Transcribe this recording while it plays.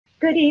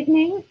Good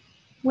evening.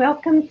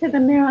 Welcome to the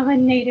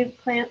Maryland Native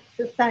Plant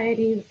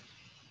Society's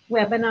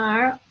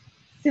webinar,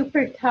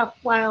 Super Tough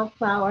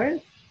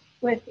Wildflowers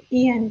with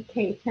Ian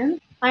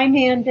Caton. I'm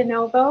Ann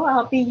DeNovo.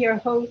 I'll be your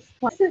host.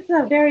 This is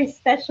a very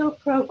special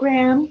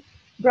program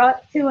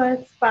brought to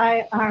us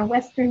by our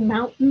Western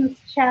Mountains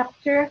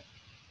chapter.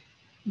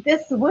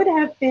 This would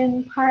have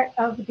been part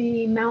of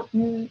the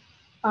Mountain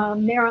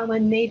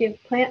Maryland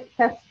Native Plant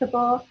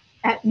Festival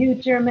at New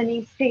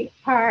Germany State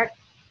Park,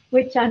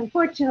 which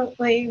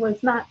unfortunately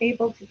was not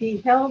able to be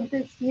held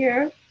this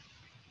year.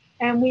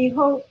 And we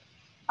hope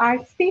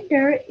our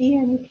speaker,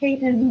 Ian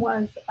Caton,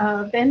 was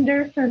a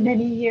vendor for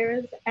many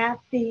years at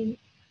the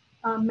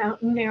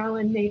Mountain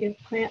Maryland Native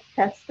Plant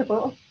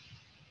Festival.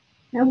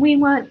 And we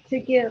want to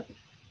give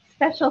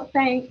special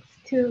thanks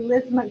to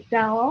Liz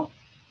McDowell,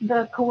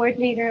 the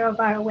coordinator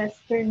of our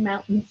Western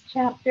Mountains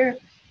chapter,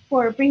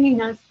 for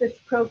bringing us this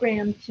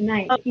program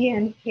tonight.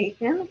 Ian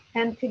Caton,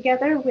 and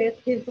together with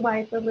his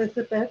wife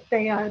Elizabeth,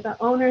 they are the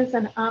owners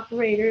and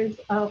operators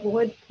of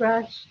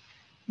Thrush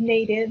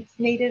Native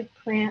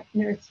Plant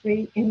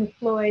Nursery in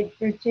Floyd,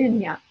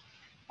 Virginia.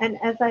 And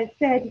as I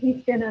said,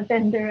 he's been a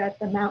vendor at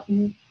the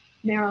Mountain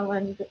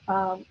Maryland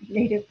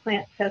Native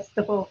Plant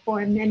Festival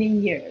for many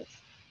years.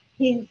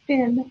 He's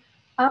been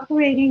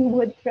operating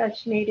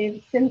Thrush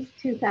Native since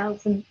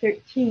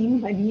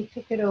 2013, when he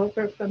took it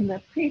over from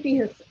the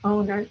previous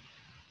owner,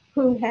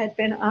 who had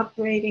been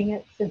operating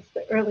it since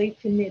the early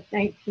to mid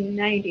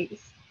 1990s.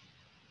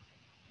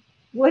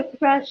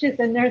 Thrush is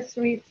a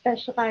nursery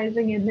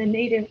specializing in the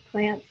native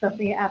plants of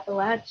the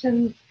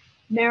Appalachians,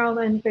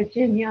 Maryland,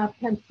 Virginia,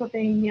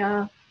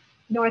 Pennsylvania,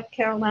 North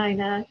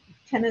Carolina,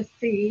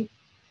 Tennessee.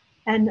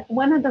 And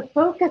one of the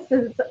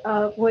focuses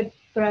of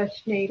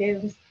Thrush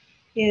Natives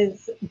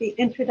is the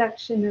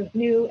introduction of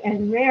new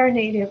and rare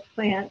native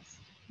plants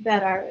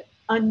that are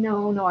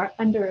unknown or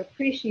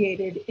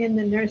underappreciated in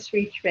the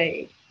nursery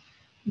trade.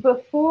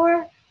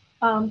 Before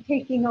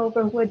taking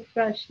over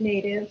Thrush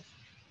Natives,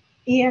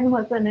 Ian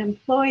was an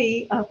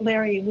employee of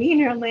Larry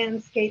Wiener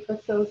Landscape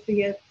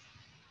Associates,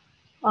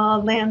 a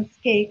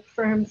landscape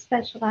firm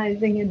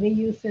specializing in the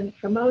use and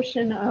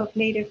promotion of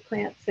native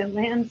plants in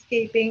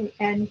landscaping,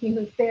 and he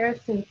was there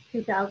since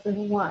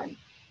 2001.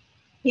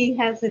 He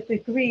has a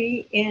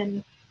degree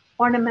in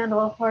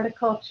ornamental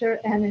horticulture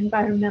and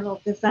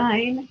environmental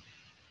design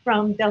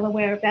from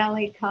Delaware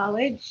Valley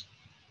College.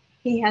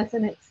 He has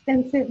an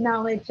extensive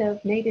knowledge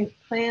of native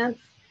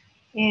plants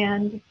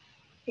and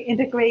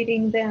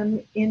integrating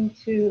them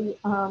into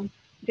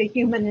the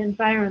human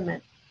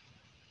environment.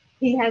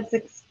 He has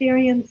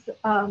experience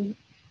in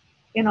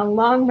a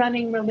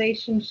long-running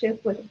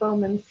relationship with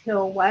Bowman's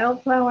Hill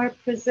Wildflower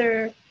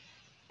Preserve,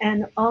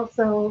 and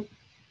also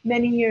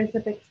many years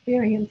of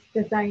experience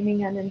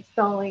designing and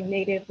installing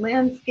native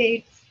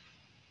landscapes,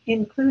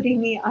 including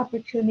the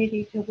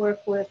opportunity to work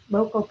with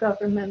local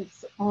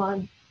governments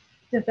on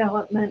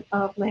development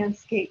of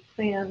landscape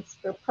plans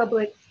for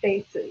public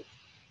spaces.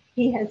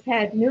 He has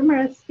had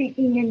numerous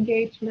speaking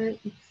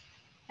engagements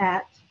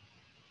at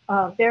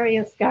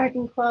various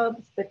garden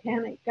clubs,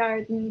 botanic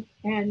gardens,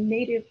 and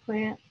native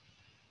plant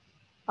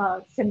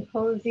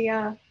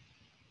symposia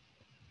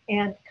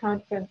and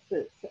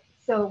conferences.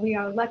 So we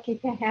are lucky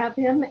to have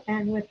him.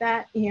 And with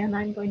that, Ian,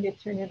 I'm going to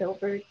turn it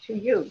over to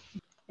you.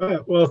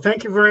 Well,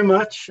 thank you very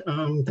much.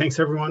 Thanks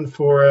everyone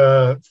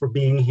for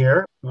being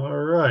here. All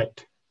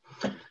right.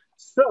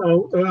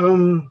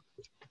 So,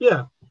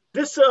 yeah,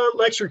 this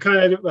lecture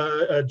kind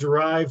of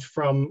derived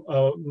from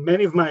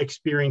many of my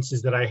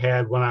experiences that I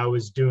had when I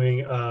was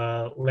doing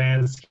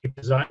landscape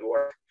design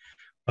work.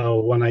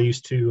 When I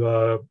used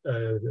to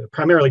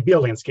primarily be a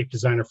landscape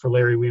designer for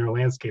Larry Wiener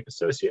Landscape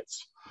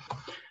Associates.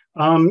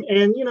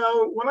 And, you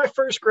know, when I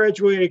first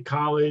graduated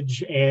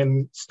college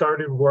and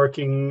started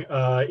working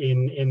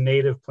in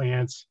native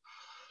plants,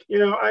 you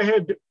know,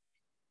 I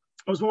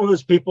was one of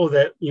those people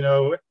that, you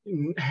know,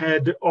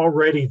 had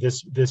already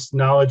this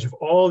knowledge of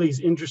all these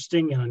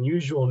interesting and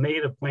unusual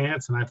native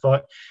plants. And I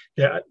thought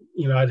that,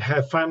 you know,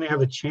 I'd finally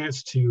have a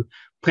chance to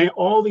plant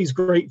all these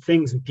great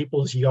things in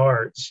people's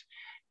yards.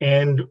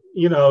 And,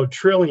 you know,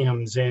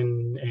 trilliums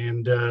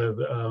and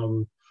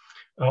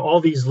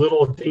all these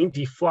little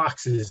dainty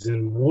phloxes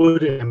and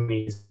wood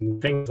anemones and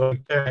things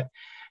like that.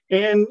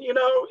 And, you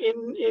know,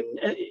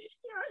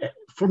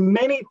 for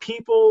many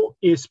people,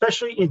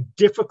 especially in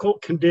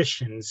difficult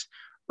conditions,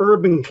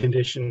 urban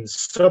conditions,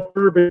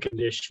 suburban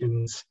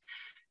conditions,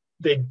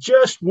 they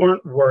just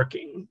weren't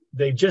working.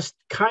 They just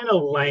kind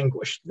of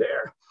languished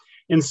there.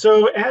 And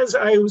so as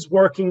I was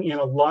working in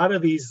a lot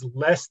of these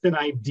less than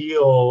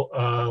ideal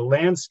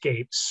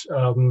landscapes,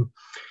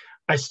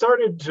 I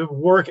started to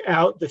work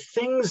out the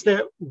things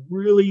that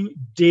really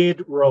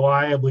did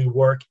reliably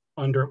work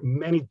under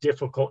many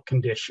difficult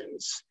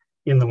conditions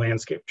in the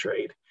landscape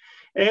trade.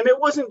 And it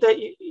wasn't that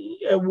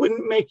I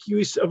wouldn't make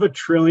use of a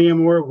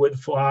trillium or a wood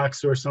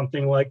phlox or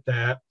something like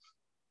that.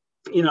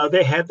 You know,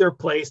 they had their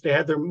place, they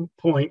had their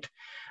point,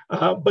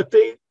 but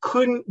they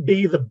couldn't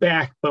be the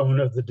backbone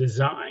of the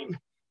design.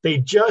 They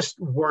just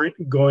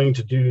weren't going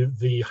to do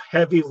the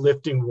heavy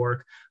lifting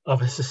work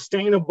of a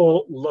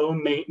sustainable, low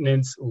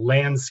maintenance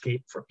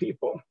landscape for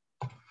people.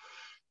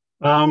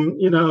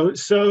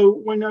 So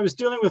when I was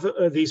dealing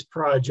with these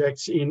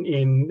projects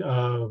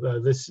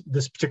this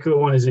particular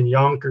one is in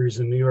Yonkers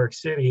in New York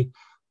City,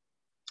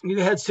 you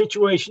had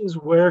situations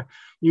where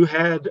you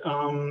had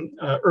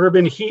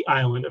urban heat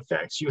island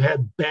effects. You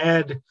had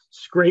bad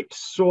scraped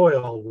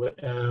soil,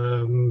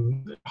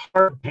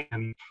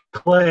 hardpan,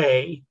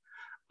 clay,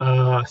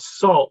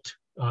 salt,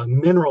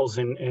 minerals,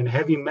 and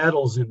heavy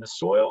metals in the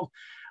soil.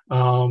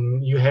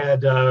 You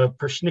had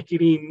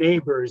persnickety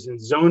neighbors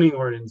and zoning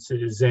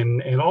ordinances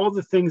and all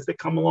the things that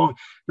come along,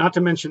 not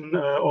to mention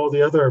all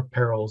the other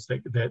perils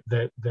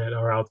that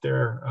are out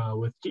there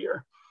with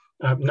deer,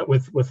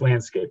 with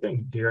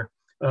landscaping deer.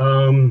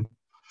 So,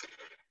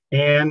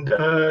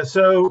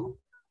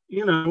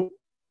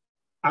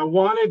 I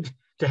wanted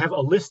to have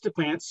a list of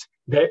plants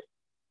that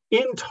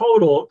in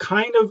total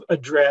kind of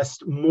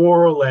addressed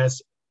more or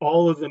less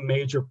all of the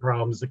major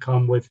problems that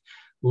come with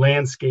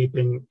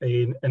landscaping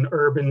an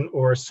urban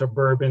or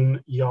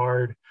suburban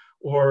yard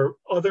or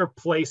other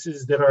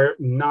places that are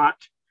not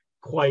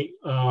quite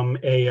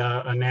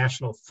a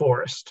national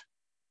forest.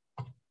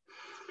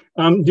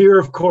 Deer,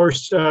 of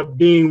course,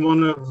 being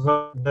one of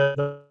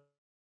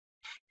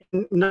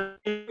not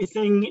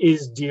everything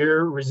is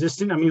deer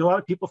resistant. I mean, a lot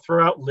of people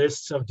throw out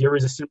lists of deer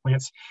resistant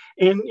plants.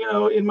 And,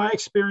 in my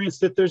experience,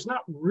 that there's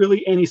not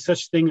really any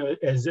such thing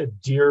as a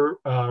deer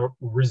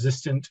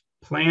resistant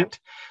plant.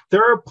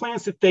 There are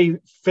plants that they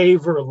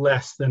favor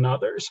less than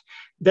others.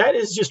 That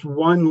is just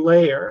one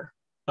layer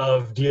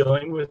of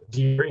dealing with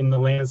deer in the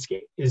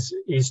landscape,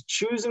 is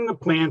choosing the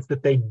plants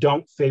that they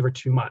don't favor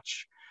too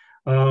much.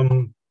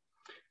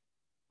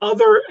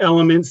 Other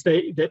elements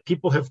that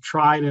people have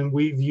tried and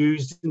we've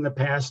used in the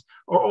past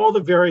are all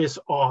the various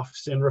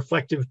offs and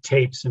reflective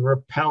tapes and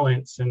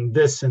repellents and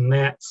this and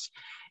that.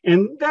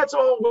 And that's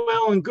all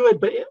well and good,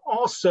 but it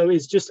also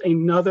is just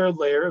another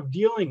layer of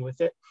dealing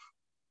with it.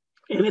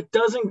 And it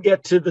doesn't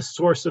get to the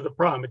source of the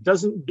problem. It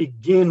doesn't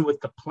begin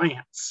with the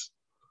plants.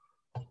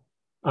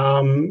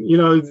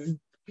 You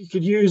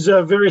could use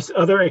various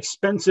other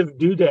expensive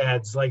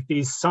doodads like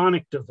these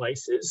sonic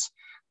devices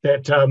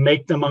that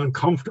make them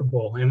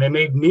uncomfortable. And they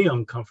made me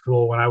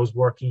uncomfortable when I was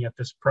working at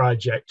this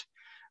project.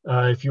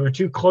 If you were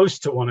too close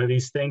to one of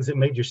these things, it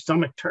made your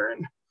stomach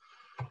turn.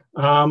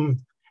 And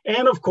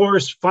of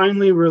course,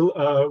 finally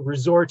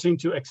resorting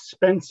to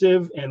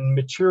expensive and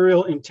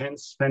material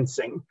intense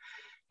fencing.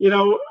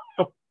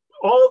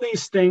 All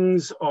these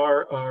things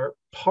are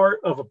part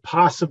of a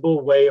possible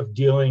way of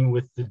dealing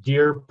with the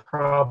deer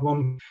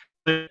problem.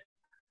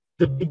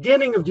 The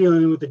beginning of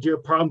dealing with the deer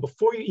problem,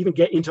 before you even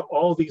get into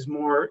all these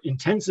more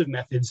intensive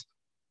methods,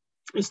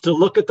 is to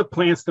look at the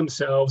plants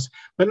themselves,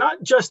 but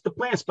not just the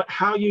plants, but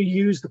how you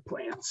use the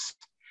plants.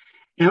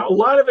 And a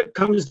lot of it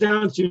comes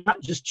down to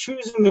not just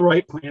choosing the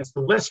right plants, the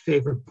less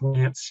favored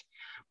plants,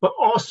 but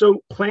also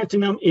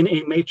planting them in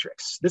a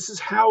matrix. This is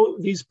how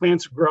these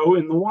plants grow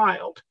in the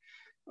wild.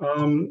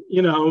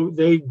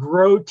 They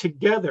grow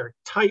together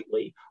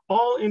tightly,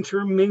 all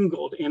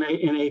intermingled in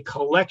a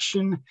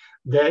collection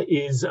that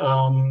is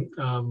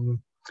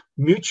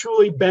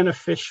mutually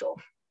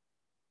beneficial.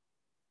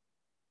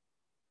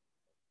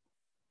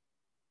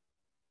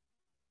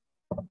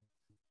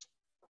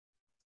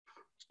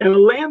 And a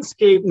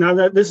landscape, now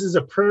that this is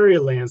a prairie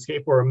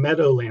landscape or a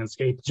meadow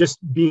landscape, just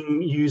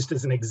being used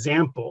as an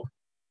example,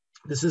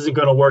 this isn't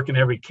going to work in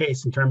every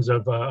case in terms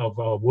of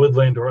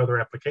woodland or other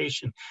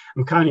application.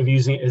 I'm kind of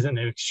using it as an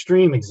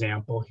extreme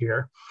example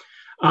here.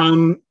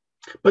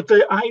 But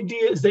the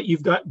idea is that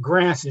you've got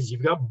grasses,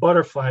 you've got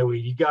butterfly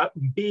weed, you've got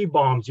bee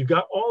balms, you've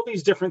got all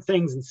these different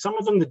things. And some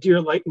of them the deer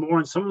like more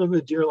and some of them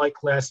the deer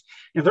like less.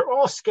 And they're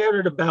all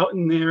scattered about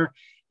in there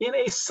in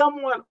a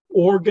somewhat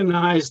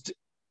organized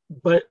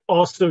but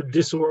also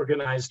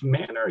disorganized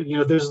manner.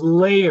 There's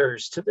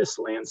layers to this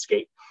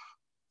landscape.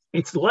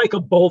 It's like a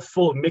bowl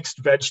full of mixed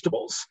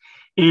vegetables,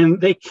 and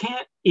they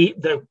can't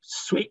eat the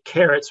sweet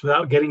carrots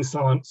without getting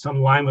some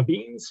lima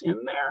beans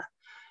in there.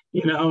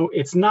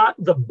 It's not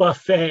the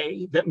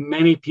buffet that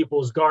many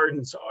people's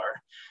gardens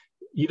are.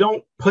 You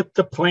don't put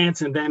the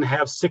plants and then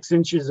have 6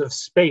 inches of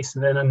space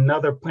and then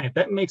another plant.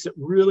 That makes it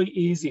really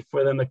easy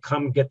for them to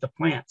come get the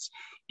plants.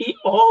 Eat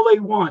all they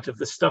want of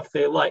the stuff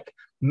they like.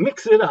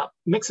 Mix it up,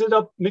 mix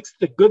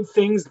the good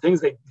things, the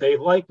things they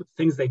like with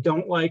things they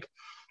don't like.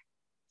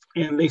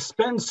 And they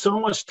spend so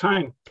much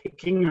time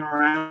picking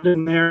around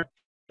in there,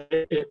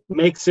 it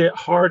makes it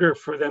harder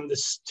for them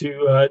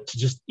to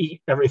just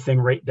eat everything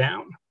right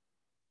down.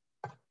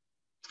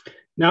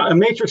 Now, a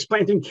matrix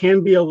planting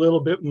can be a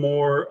little bit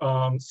more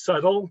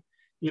subtle.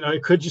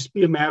 It could just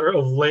be a matter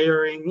of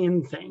layering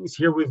in things.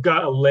 Here we've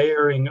got a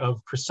layering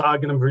of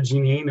Chrysogonum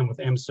virginianum with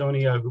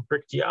Amsonia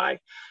rubrictii,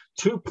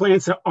 2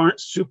 plants that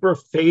aren't super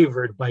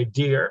favored by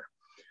deer.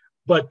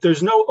 But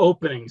there's no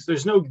openings,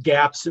 there's no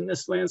gaps in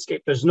this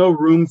landscape, there's no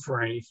room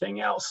for anything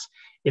else.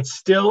 It's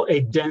still a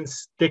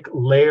dense, thick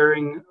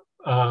layering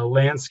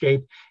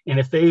landscape. And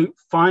if they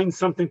find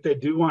something they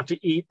do want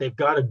to eat, they've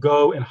got to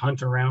go and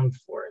hunt around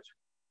for it.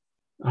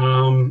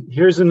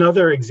 Here's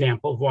another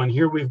example of one.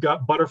 Here we've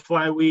got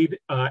butterfly weed,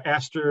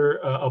 Aster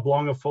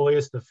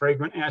oblongifolius, the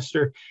fragrant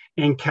aster,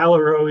 and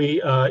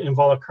Callirrhoe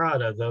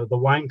involucrata, the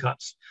wine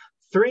cups.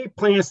 3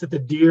 plants that the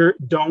deer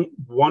don't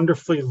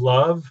wonderfully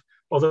love,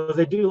 although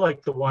they do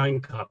like the wine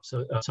cups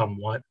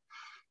somewhat.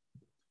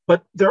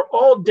 But they're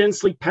all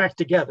densely packed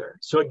together.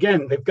 So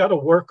again, they've got to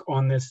work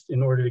on this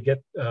in order to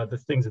get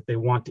the things that they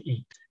want to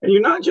eat. And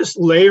you're not just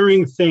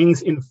layering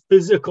things in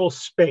physical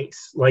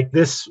space like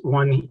this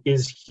one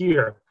is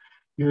here.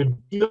 You're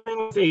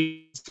dealing with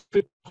a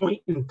specific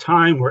point in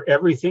time where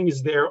everything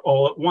is there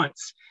all at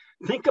once.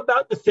 Think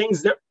about the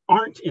things that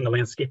aren't in the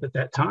landscape at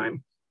that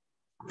time.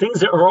 Things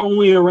that are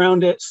only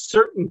around at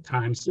certain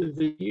times of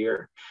the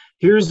year.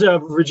 Here's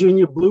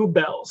Virginia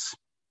bluebells.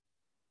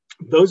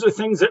 Those are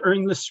things that are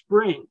in the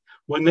spring.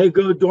 When they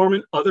go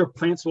dormant, other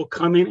plants will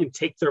come in and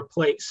take their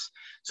place.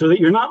 So that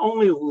you're not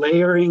only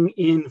layering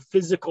in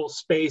physical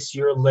space,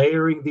 you're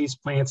layering these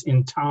plants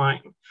in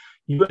time.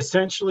 You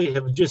essentially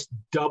have just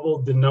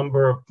doubled the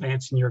number of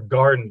plants in your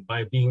garden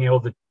by being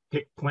able to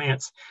pick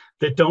plants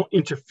that don't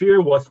interfere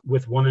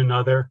with one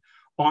another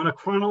on a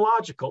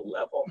chronological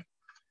level.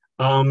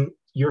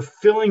 You're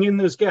filling in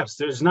those gaps.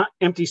 There's not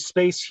empty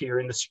space here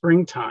in the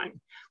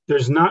springtime.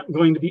 There's not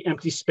going to be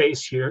empty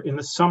space here in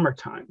the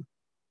summertime.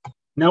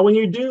 Now, when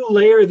you do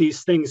layer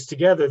these things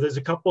together, there's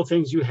a couple of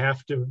things you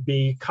have to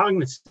be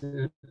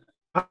cognizant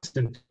of.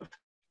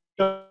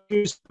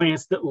 Use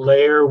plants that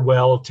layer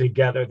well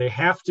together. They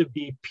have to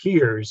be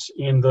peers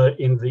in the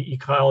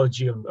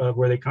ecology of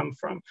where they come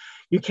from.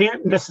 You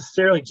can't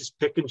necessarily just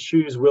pick and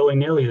choose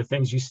willy-nilly the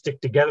things you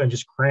stick together and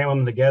just cram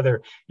them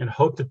together and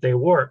hope that they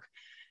work.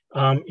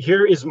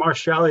 Here is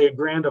Marshallia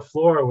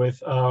grandiflora with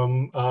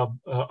Anothera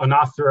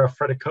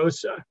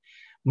fruticosa.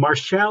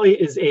 Marshallia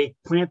is a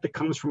plant that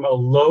comes from a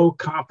low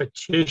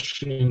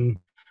competition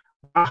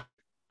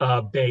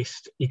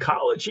based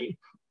ecology.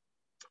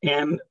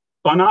 And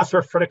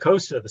Anothera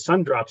fruticosa, the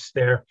sundrops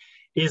there,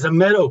 is a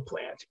meadow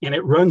plant, and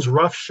it runs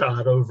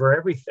roughshod over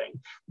everything.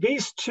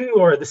 These two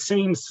are the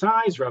same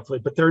size roughly,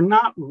 but they're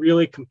not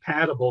really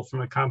compatible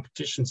from a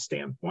competition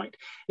standpoint.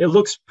 It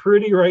looks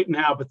pretty right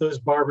now, but those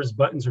Barber's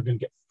buttons are going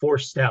to get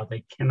forced out.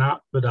 They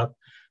cannot put up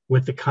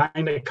with the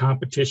kind of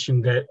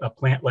competition that a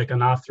plant like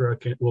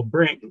Anothera will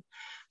bring.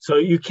 So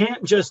you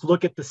can't just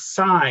look at the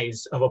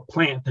size of a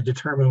plant to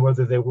determine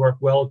whether they work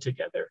well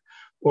together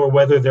or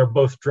whether they're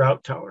both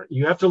drought tolerant.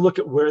 You have to look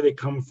at where they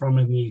come from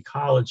in the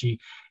ecology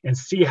and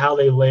see how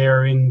they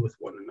layer in with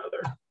one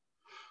another.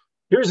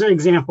 Here's an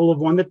example of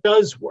one that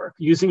does work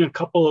using a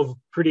couple of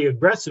pretty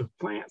aggressive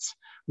plants.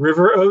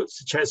 River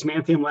oats,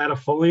 Chasmanthium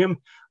latifolium,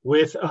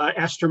 with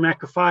Aster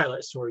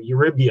macrophyllus, or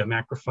Eurybia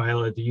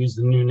macrophylla to use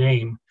the new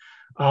name,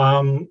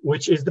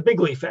 which is the big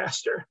leaf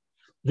aster.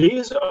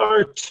 These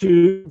are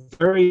 2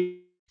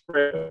 very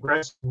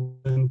aggressive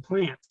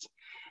plants.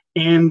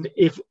 And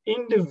if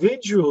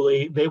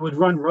individually, they would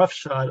run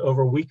roughshod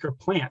over weaker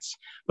plants,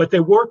 but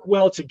they work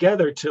well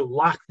together to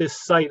lock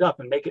this site up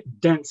and make it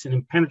dense and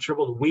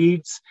impenetrable to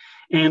weeds.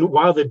 And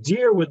while the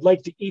deer would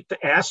like to eat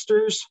the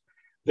asters,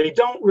 they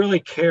don't really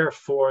care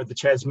for the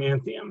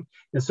Chasmanthium.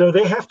 And so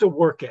they have to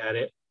work at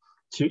it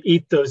to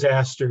eat those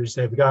asters.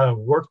 They've got to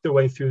work their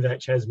way through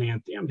that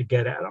Chasmanthium to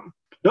get at them.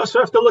 You also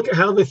have to look at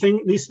how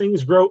these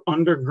things grow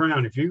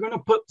underground. If you're going to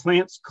put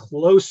plants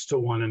close to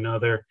one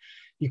another,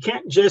 you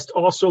can't just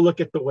also look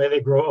at the way they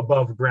grow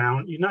above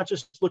ground. You're not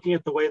just looking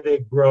at the way they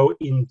grow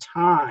in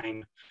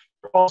time.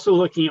 You're also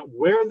looking at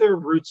where their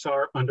roots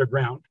are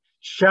underground.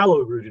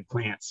 Shallow-rooted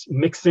plants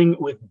mixing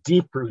with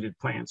deep-rooted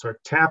plants, or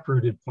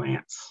tap-rooted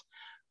plants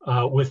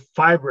with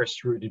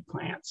fibrous-rooted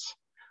plants.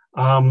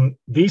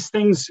 These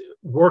things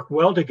work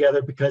well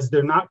together because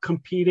they're not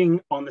competing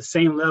on the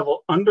same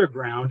level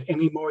underground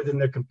any more than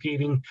they're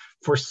competing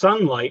for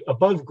sunlight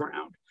above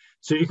ground.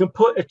 So you can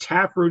put a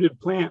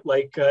tap-rooted plant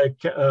like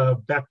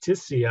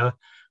Baptisia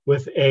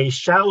with a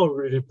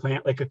shallow-rooted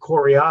plant like a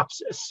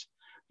Coreopsis.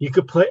 You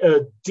could put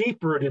a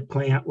deep-rooted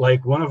plant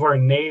like one of our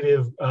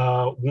native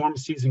warm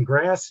season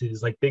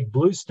grasses like big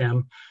blue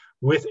stem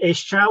with a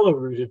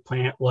shallow-rooted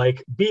plant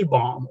like bee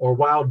balm or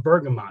wild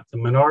bergamot, the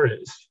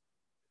Monardas.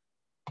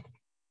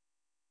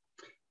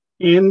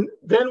 And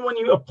then when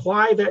you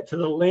apply that to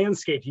the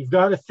landscape, you've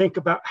got to think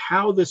about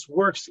how this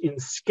works in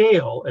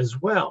scale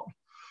as well.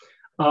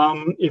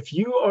 If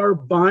you are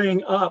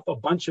buying up a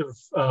bunch of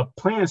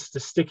plants to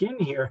stick in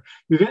here,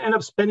 you're going to end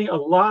up spending a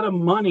lot of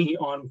money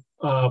on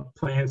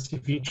plants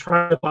if you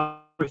try to buy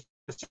the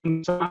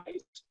same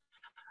size.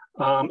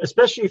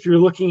 Especially if you're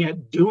looking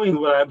at doing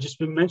what I've just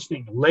been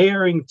mentioning,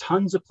 layering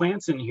tons of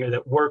plants in here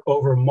that work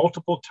over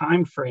multiple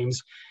time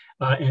frames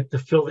and to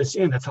fill this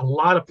in. That's a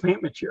lot of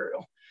plant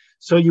material.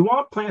 So you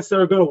want plants that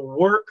are going to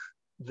work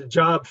the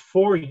job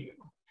for you.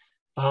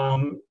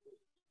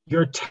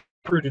 Your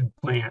tap-rooted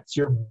plants,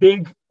 your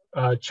big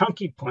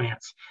chunky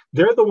plants.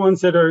 They're the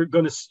ones that you're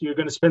going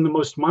to spend the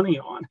most money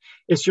on.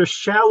 It's your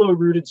shallow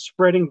rooted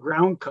spreading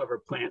ground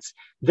cover plants.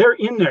 They're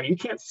in there. You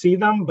can't see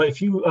them, but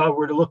if you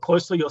were to look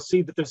closely, you'll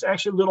see that there's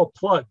actually little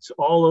plugs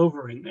all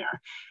over in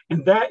there.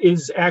 And that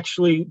is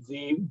actually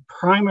the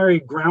primary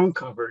ground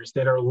covers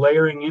that are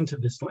layering into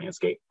this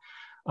landscape.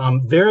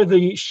 They're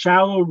the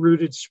shallow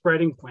rooted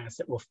spreading plants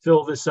that will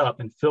fill this up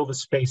and fill the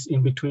space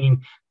in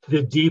between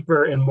the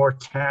deeper and more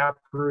tap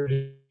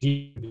rooted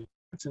in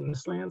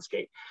this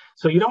landscape.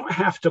 So you don't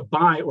have to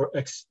buy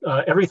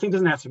everything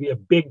doesn't have to be a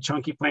big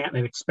chunky plant and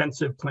an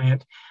expensive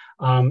plant.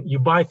 You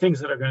buy things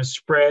that are going to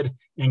spread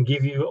and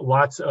give you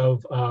lots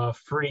of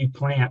free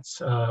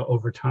plants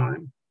over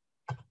time.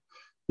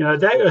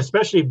 That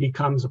especially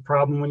becomes a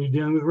problem when you're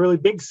dealing with really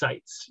big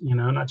sites,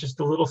 not just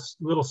the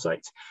little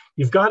sites.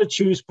 You've got to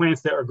choose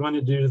plants that are going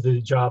to do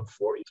the job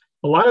for you.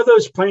 A lot of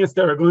those plants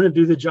that are going to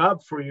do the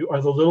job for you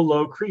are the little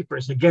low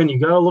creepers. Again, you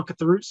got to look at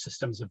the root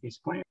systems of these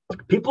plants.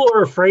 People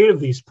are afraid of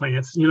these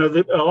plants. A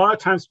lot of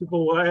times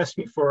people will ask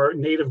me for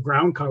native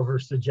ground cover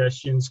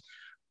suggestions,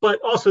 but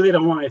also they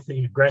don't want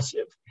anything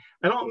aggressive.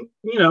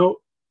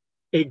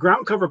 A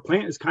ground cover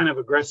plant is kind of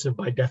aggressive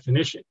by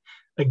definition.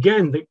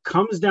 Again, it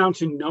comes down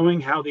to knowing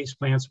how these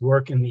plants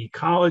work in the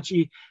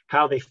ecology,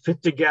 how they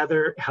fit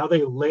together, how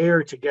they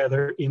layer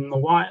together in the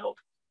wild.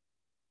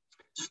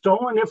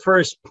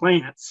 Stoloniferous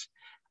plants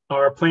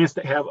are plants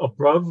that have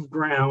above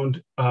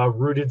ground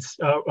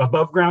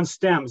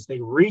stems. They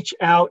reach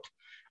out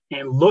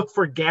and look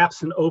for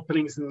gaps and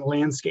openings in the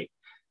landscape.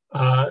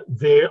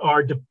 They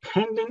are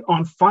dependent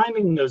on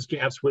finding those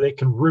gaps where they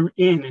can root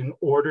in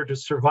order to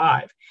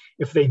survive.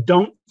 If they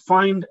don't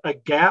find a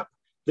gap,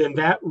 then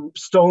that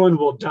stolon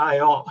will die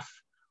off,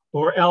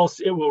 or else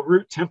it will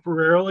root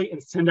temporarily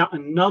and send out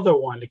another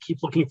one to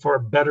keep looking for a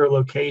better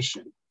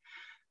location.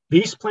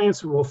 These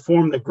plants will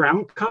form the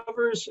ground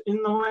covers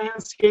in the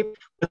landscape,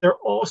 but they're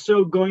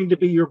also going to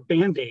be your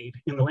Band-Aid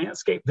in the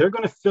landscape. They're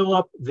going to fill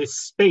up this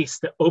space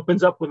that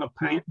opens up when a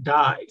plant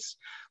dies.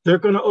 They're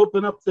going to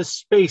open up the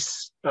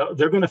space.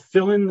 They're going to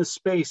fill in the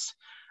space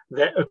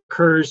that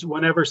occurs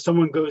whenever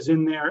someone goes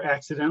in there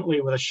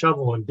accidentally with a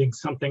shovel and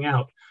digs something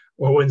out,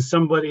 or when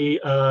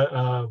somebody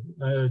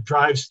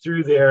drives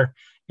through there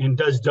and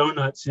does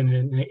donuts in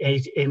an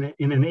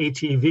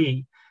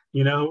ATV.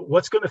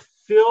 What's going to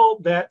fill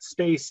that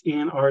space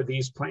in are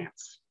these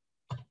plants.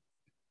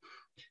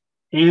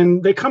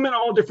 And they come in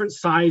all different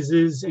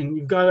sizes, and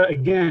you've got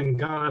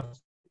to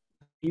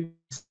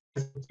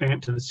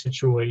plant to the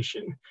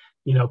situation.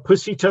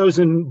 Pussy toes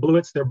and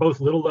bluets, they're both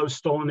little low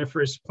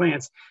stoloniferous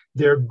plants.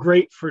 They're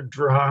great for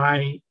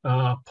dry,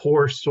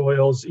 poor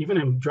soils, even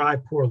in dry,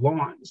 poor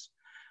lawns.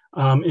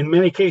 In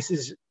many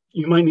cases,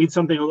 you might need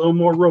something a little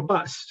more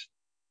robust,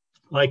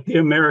 like the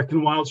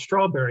American wild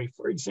strawberry,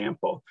 for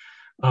example.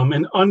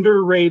 An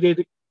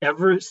underrated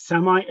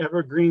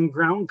semi-evergreen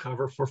ground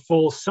cover for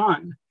full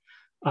sun.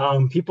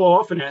 People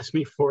often ask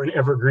me for an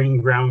evergreen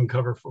ground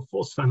cover for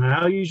full sun. And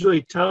I'll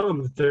usually tell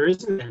them that there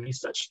isn't any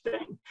such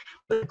thing.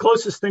 The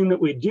closest thing that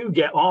we do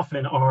get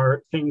often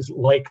are things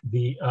like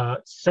the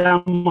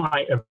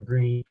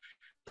semi-evergreen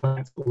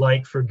plants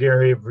like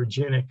Fragaria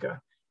virginica,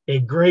 a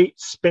great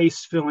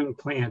space-filling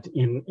plant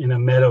in a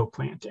meadow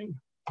planting.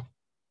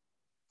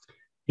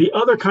 The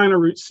other kind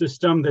of root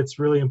system that's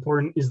really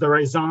important is the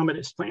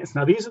rhizomatous plants.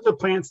 Now, these are the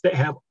plants that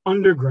have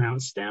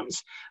underground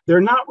stems.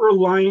 They're not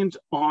reliant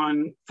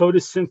on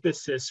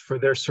photosynthesis for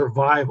their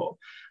survival.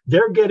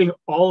 They're getting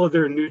all of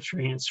their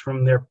nutrients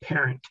from their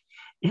parent,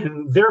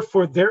 and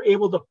therefore they're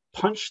able to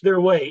punch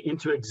their way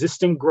into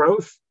existing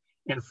growth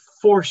and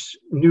force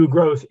new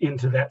growth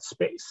into that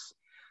space.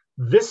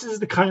 This is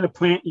the kind of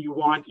plant you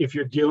want if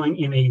you're dealing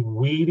in a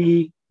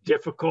weedy,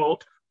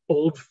 difficult,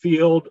 old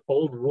field,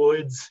 old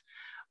woods.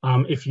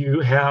 If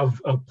you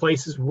have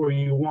places where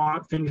you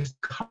want things to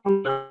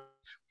come up,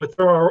 but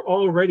there are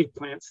already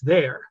plants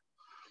there,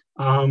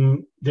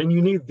 then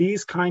you need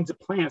these kinds of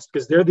plants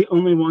because they're the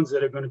only ones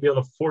that are going to be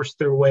able to force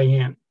their way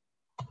in.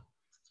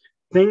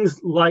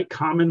 Things like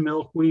common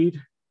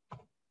milkweed,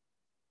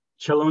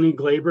 Chelone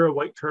glaber,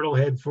 white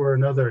turtlehead for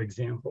another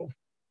example.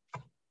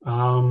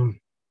 And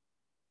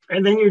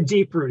then your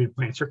deep-rooted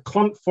plants, your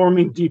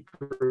clump-forming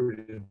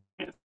deep-rooted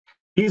plants.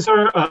 These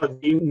are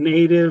the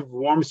native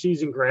warm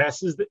season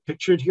grasses that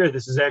pictured here.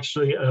 This is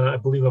actually, I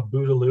believe, a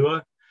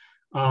Bouteloua.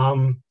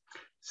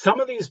 Some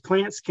of these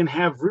plants can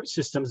have root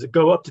systems that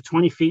go up to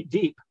 20 feet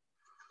deep.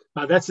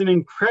 That's an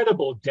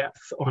incredible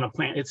depth on a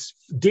plant. It's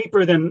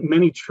deeper than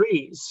many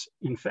trees,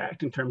 in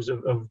fact, in terms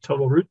of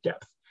total root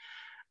depth.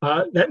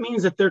 That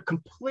means that they're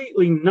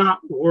completely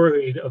not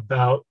worried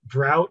about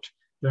drought.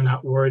 They're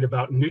not worried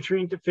about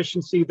nutrient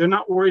deficiency. They're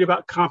not worried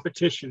about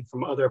competition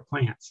from other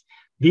plants.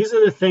 These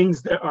are the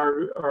things that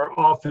are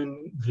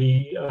often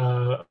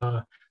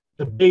the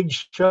big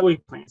showy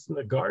plants in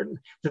the garden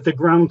that the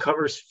ground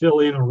covers fill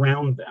in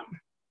around them.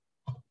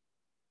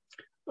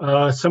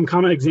 Some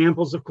common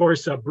examples, of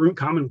course,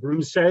 common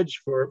broom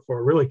sedge for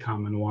a really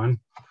common one,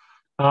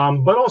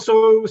 but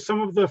also some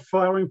of the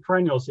flowering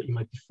perennials that you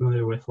might be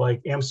familiar with,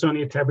 like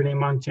Amsonia tabernae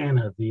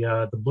montana,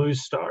 the blue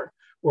star,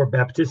 or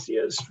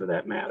baptisias for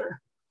that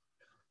matter.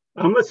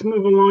 Let's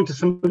move along to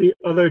some of the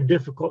other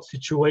difficult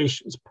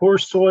situations. Poor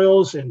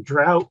soils and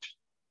drought.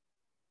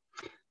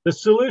 The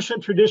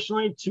solution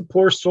traditionally to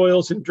poor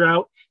soils and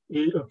drought,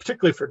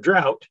 particularly for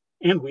drought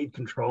and weed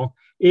control,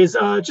 is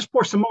just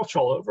pour some mulch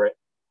all over it.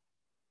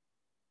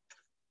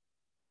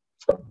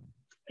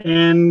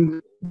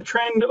 And the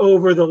trend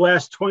over the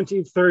last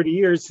 20, 30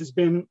 years has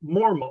been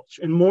more mulch,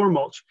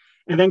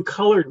 and then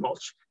colored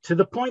mulch, to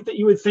the point that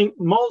you would think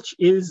mulch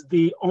is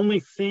the only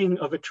thing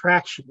of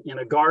attraction in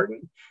a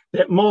garden,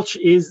 that mulch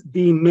is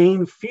the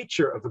main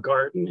feature of a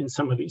garden in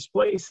some of these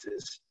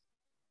places.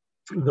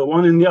 The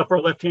one in the upper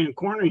left-hand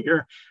corner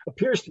here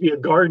appears to be a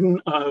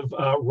garden of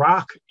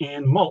rock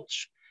and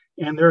mulch,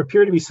 and there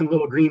appear to be some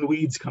little green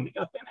weeds coming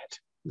up in it.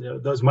 You know,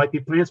 those might be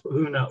plants, but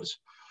who knows?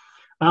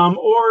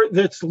 Or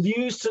that's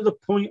used to the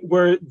point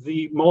where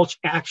the mulch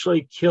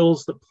actually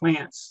kills the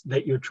plants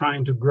that you're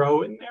trying to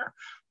grow in there.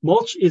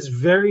 Mulch is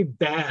very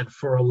bad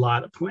for a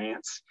lot of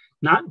plants,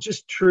 not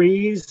just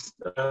trees,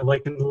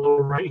 like in the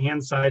lower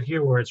right-hand side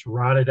here where it's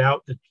rotted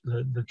out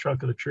the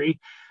trunk of the tree,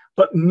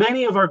 but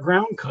many of our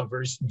ground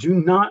covers do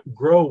not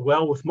grow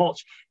well with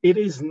mulch. It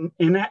is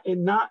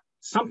not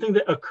something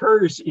that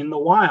occurs in the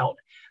wild.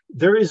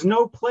 There is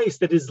no place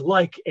that is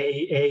like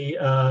a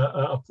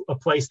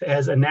place that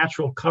has a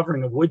natural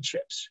covering of wood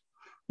chips,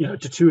 you know,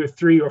 to 2 or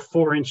 3 or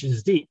 4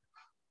 inches deep.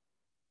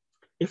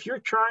 If you're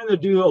trying to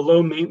do a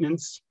low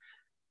maintenance,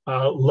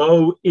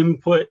 low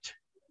input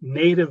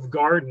native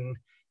garden,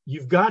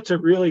 you've got to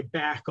really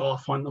back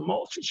off on the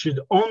mulch. It should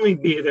only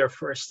be there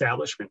for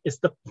establishment. It's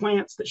the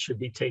plants that should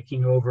be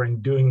taking over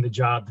and doing the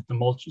job that the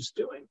mulch is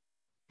doing.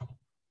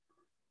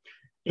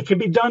 It can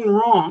be done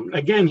wrong.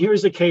 Again,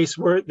 here's a case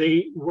where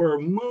they were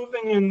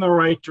moving in the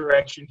right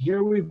direction.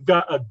 Here we've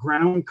got a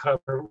ground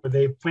cover where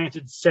they've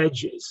planted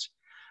sedges,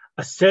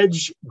 a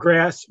sedge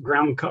grass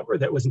ground cover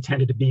that was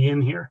intended to be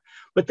in here,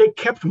 but they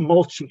kept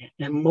mulching it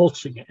and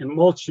mulching it and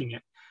mulching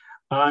it.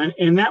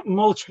 And that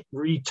mulch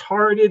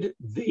retarded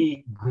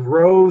the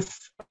growth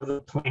of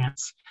the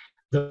plants.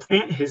 The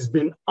plant has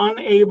been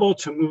unable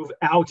to move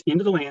out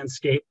into the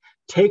landscape,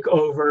 take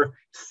over,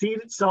 seed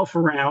itself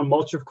around.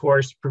 Mulch, of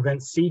course,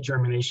 prevents seed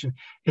germination.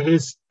 It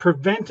has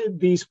prevented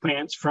these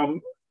plants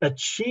from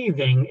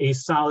achieving a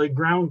solid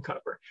ground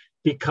cover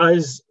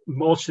because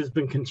mulch has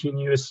been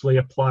continuously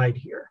applied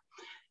here.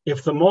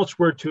 If the mulch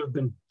were to have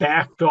been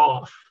backed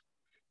off,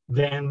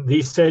 then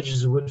these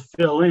sedges would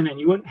fill in and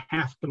you wouldn't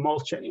have to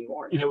mulch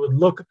anymore. And it would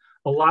look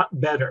a lot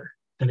better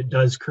than it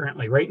does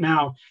currently. Right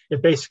now,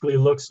 it basically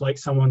looks like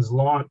someone's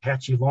lawn,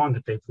 patchy lawn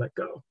that they've let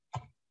go.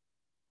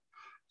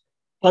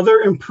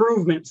 Other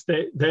improvements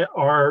that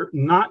are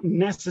not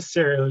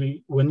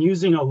necessarily, when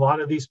using a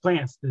lot of these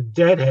plants, the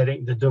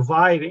deadheading, the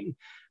dividing,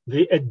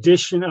 the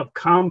addition of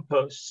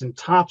composts and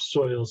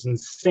topsoils and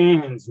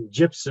sands and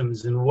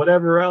gypsums and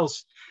whatever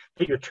else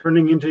that you're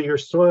turning into your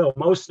soil,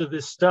 most of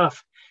this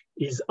stuff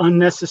is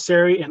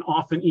unnecessary and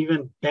often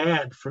even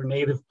bad for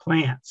native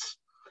plants.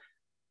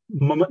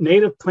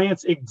 Native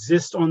plants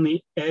exist on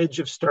the edge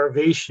of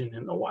starvation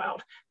in the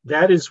wild.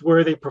 That is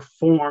where they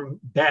perform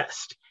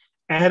best.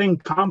 Adding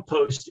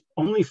compost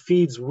only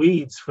feeds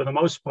weeds for the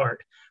most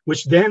part,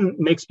 which then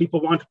makes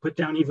people want to put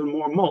down even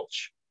more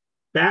mulch.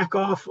 Back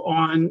off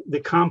on the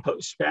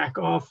compost, back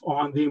off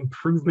on the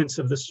improvements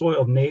of the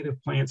soil.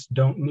 Native plants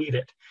don't need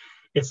it.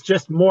 It's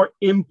just more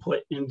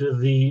input into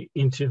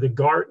the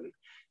garden.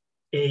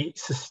 A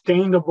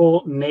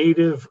sustainable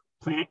native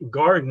plant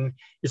garden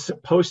is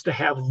supposed to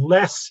have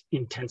less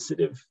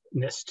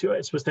intensiveness to it.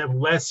 It's supposed to have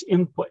less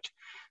input.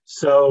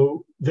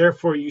 So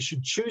therefore, you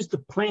should choose the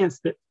plants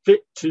that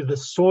fit to the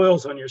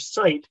soils on your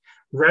site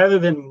rather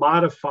than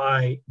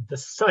modify the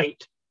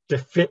site to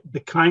fit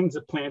the kinds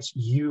of plants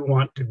you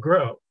want to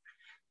grow.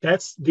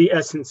 That's the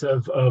essence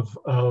of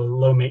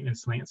low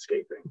maintenance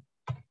landscaping.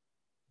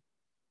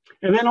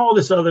 And then all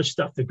this other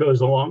stuff that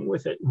goes along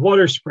with it.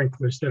 Water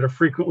sprinklers that are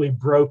frequently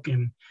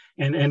broken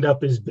and end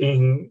up as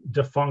being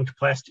defunct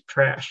plastic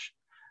trash.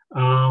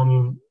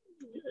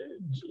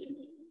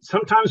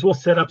 Sometimes we'll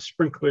set up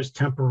sprinklers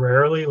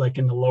temporarily, like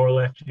in the lower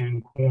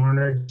left-hand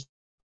corner,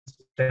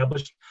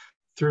 established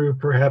through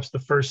perhaps the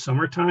first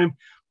summertime.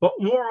 But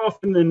more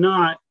often than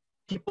not,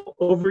 people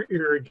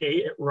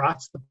over-irrigate, it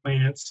rots the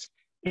plants.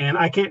 And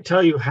I can't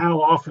tell you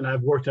how often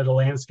I've worked at a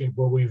landscape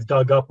where we've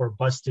dug up or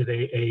busted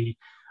a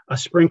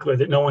sprinkler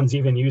that no one's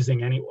even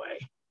using anyway.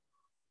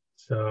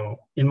 So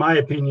in my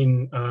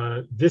opinion,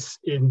 this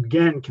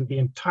again can be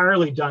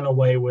entirely done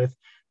away with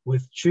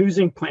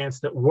choosing plants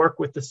that work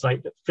with the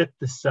site, that fit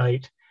the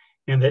site,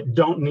 and that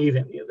don't need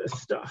any of this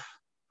stuff.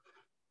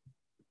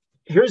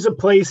 Here's a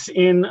place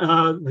in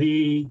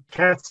the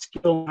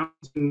Catskill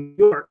Mountains in New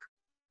York.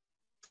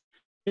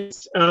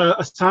 It's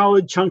a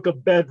solid chunk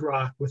of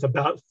bedrock with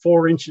about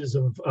 4 inches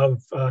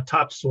of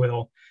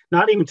topsoil.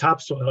 Not even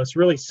topsoil, it's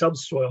really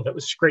subsoil that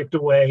was scraped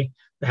away.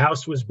 The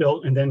house was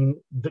built, and then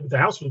the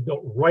house was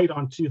built right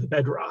onto the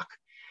bedrock.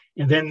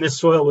 And then this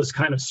soil was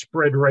kind of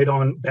spread right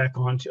on back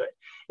onto it.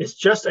 It's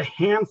just a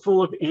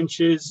handful of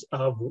inches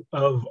of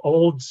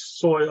old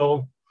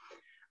soil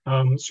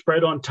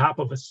spread on top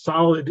of a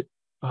solid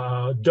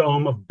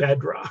dome of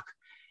bedrock.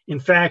 In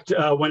fact,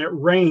 when it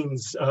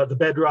rains, the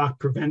bedrock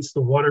prevents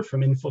the water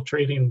from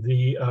infiltrating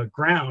the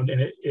ground,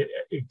 and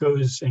it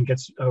goes and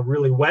gets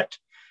really wet,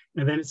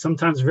 and then it's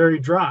sometimes very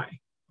dry.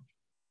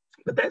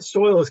 But that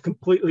soil is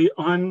completely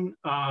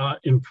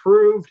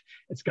unimproved.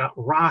 It's got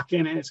rock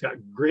in it. It's got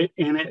grit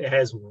in it. It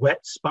has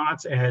wet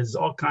spots. It has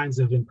all kinds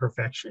of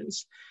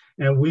imperfections.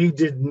 And we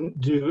didn't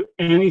do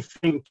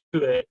anything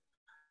to it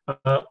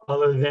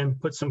other than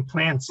put some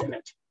plants in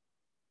it.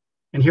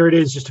 And here it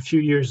is just a few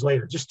years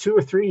later, just 2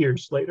 or 3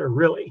 years later,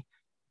 really.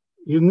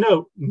 You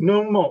note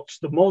no mulch.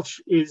 The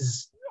mulch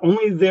is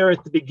only there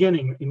at the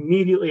beginning,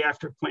 immediately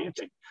after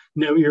planting.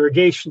 No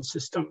irrigation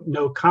system,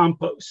 no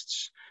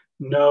composts,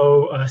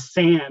 no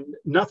sand.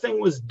 Nothing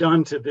was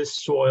done to this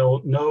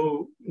soil.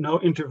 No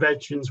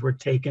interventions were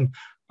taken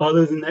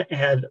other than to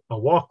add a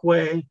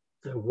walkway,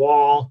 the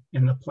wall,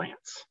 and the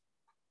plants.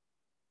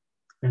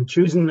 And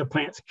choosing the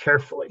plants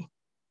carefully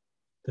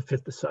to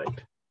fit the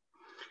site.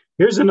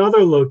 Here's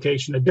another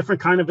location, a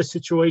different kind of a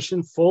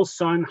situation, full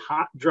sun,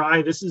 hot,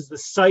 dry. This is the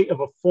site of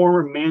a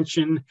former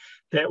mansion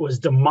that was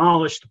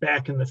demolished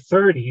back in the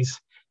 30s.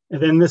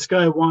 And then this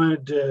guy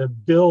wanted to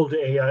build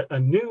a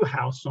new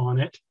house on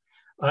it.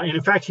 And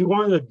in fact, he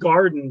wanted the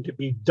garden to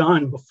be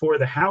done before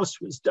the house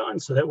was done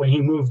so that when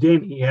he moved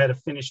in, he had a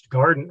finished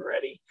garden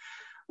ready.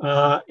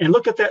 And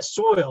look at that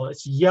soil,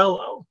 it's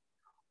yellow.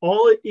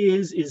 All it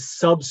is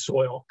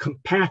subsoil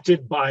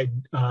compacted by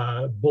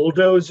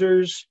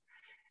bulldozers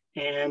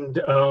and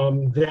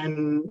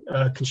then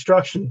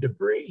construction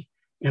debris.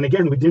 And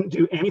again, we didn't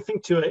do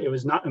anything to it. It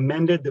was not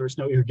amended. There was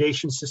no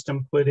irrigation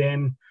system put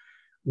in.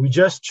 We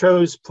just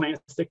chose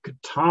plants that could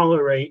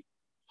tolerate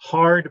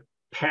hard,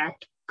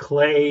 packed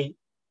clay,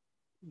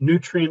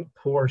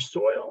 nutrient-poor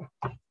soil.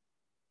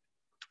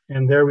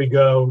 And there we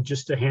go,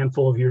 just a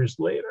handful of years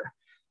later.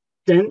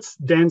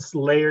 Dense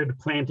layered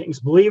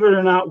plantings. Believe it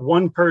or not,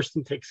 one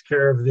person takes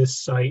care of this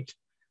site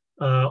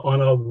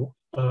on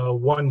a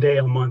 1 day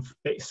a month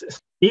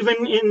basis.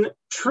 Even in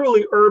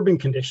truly urban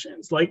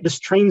conditions, like this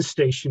train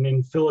station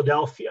in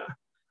Philadelphia,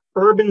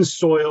 urban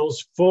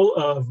soils full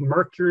of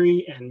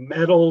mercury and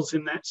metals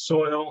in that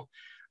soil,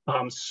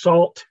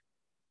 salt,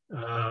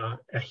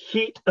 a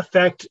heat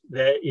effect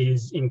that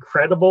is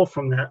incredible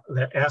from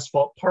that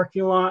asphalt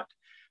parking lot,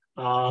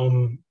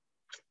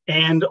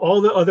 and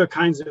all the other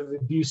kinds of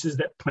abuses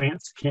that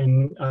plants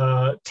can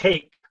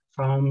take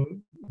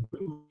from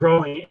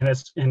growing in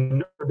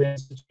an urban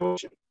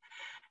situation.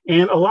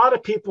 And a lot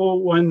of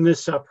people, when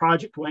this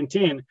project went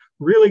in,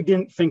 really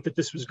didn't think that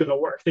this was going to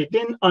work. They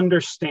didn't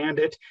understand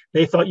it.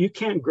 They thought, you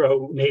can't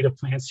grow native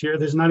plants here.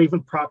 There's not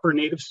even proper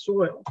native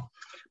soil.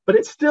 But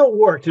it still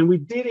worked, and we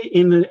did it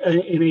in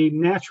a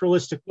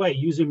naturalistic way,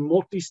 using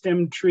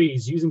multi-stemmed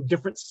trees, using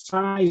different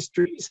size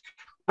trees,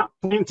 not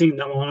planting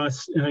them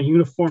in a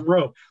uniform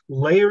row,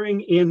 layering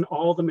in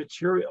all the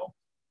material,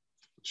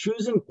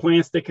 choosing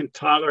plants that can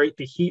tolerate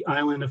the heat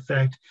island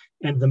effect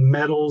and the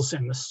metals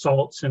and the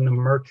salts and the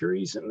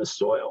mercuries in the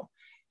soil.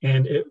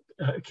 And it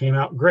came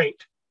out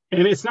great.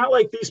 And it's not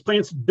like these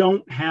plants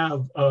don't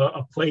have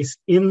a place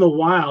in the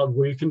wild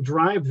where you can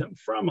drive them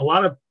from.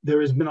 There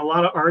has been a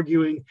lot of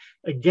arguing,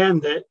 again,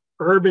 that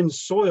urban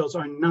soils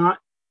are not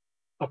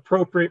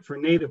appropriate for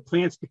native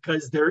plants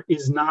because there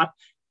is not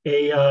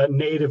a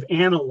native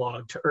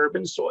analog to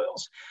urban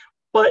soils.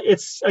 But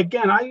it's,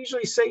 again, I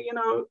usually say,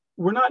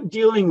 we're not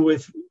dealing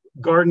with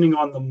gardening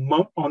on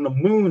the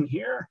moon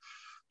here.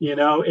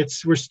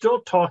 We're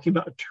still talking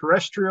about a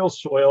terrestrial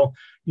soil.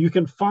 You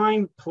can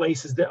find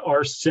places that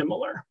are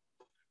similar.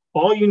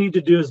 All you need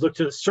to do is look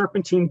to the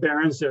serpentine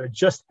barrens that are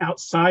just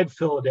outside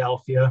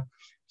Philadelphia.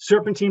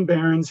 Serpentine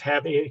barrens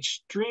have an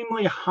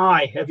extremely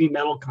high heavy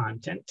metal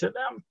content to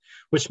them,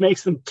 which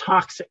makes them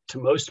toxic to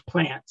most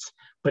plants,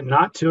 but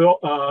not to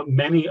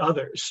many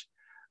others.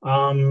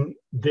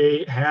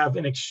 They have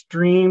an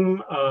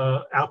extreme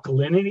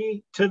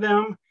alkalinity to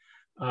them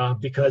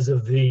because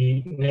of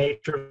the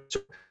nature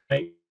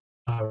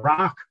of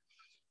rock.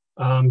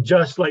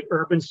 Just like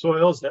urban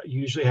soils that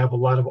usually have a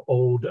lot of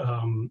old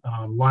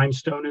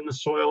limestone in the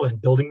soil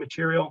and building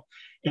material.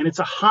 And it's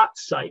a hot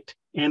site,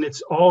 and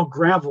it's all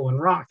gravel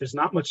and rock. There's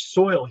not much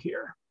soil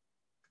here.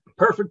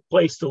 Perfect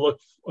place to look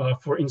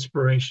for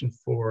inspiration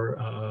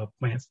for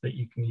plants that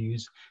you can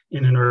use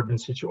in an urban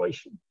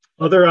situation.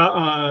 Other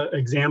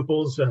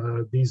examples,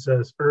 these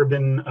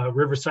urban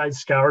riverside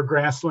scour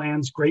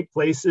grasslands, great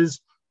places.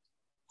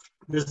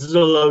 This is a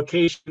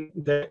location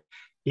that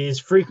is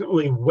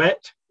frequently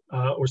wet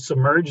or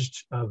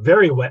submerged,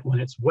 very wet when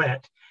it's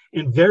wet,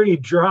 and very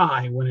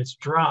dry when it's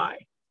dry,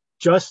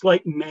 just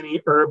like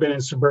many urban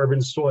and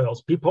suburban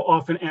soils. People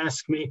often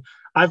ask me,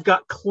 I've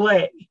got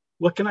clay.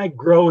 What can I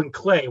grow in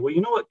clay? Well,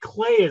 you know what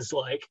clay is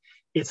like?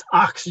 It's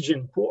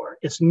oxygen poor,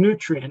 it's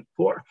nutrient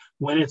poor.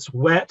 When it's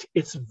wet,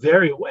 it's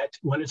very wet.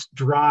 When it's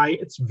dry,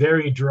 it's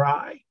very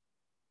dry,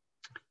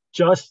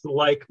 just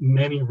like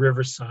many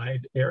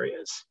riverside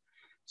areas.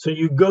 So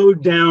you go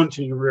down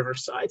to your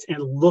riversides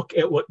and look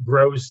at what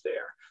grows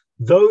there.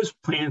 Those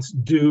plants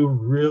do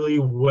really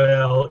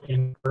well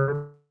in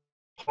urban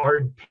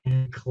hard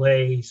pan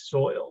clay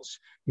soils,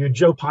 your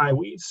Joe Pye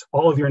weeds,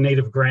 all of your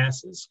native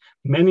grasses,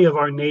 many of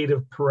our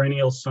native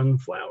perennial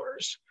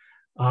sunflowers.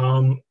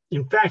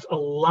 In fact, a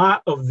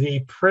lot of the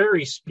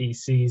prairie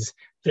species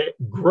that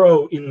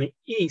grow in the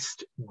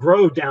east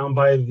grow down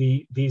by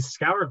these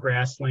scour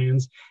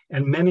grasslands,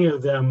 and many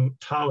of them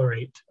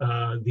tolerate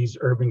these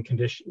urban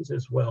conditions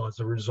as well as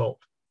a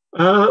result.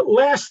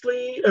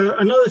 Lastly,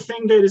 another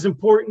thing that is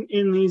important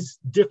in these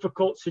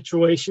difficult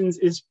situations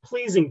is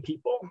pleasing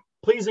people,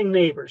 pleasing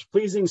neighbors,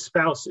 pleasing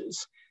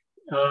spouses,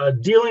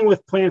 dealing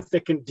with plants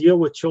that can deal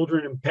with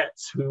children and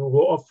pets who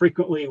will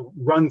frequently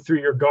run through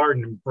your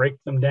garden and break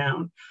them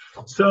down.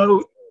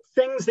 So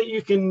things that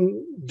you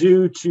can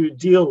do to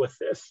deal with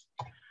this.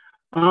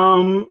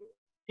 You're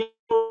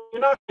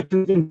not going to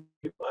convince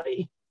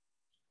everybody.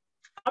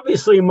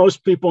 Obviously,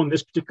 most people in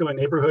this particular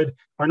neighborhood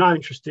are not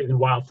interested in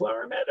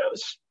wildflower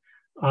meadows.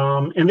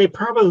 And they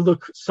probably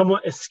look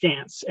somewhat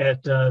askance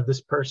at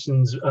this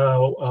person's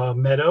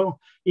meadow,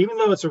 even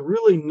though it's a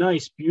really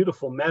nice,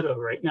 beautiful meadow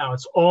right now.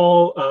 It's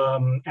all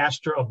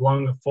Aster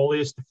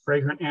oblongifolius, the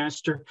fragrant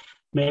aster,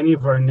 many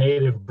of our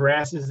native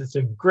grasses. It's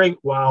a great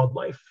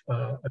wildlife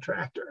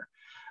attractor.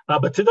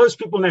 But to those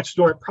people next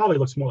door, it probably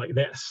looks more like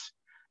this,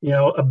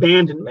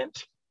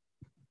 abandonment.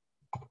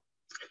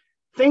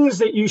 Things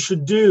that you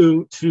should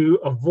do to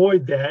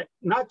avoid that,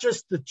 not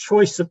just the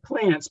choice of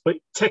plants, but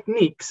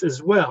techniques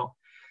as well.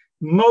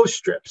 Mow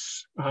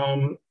strips,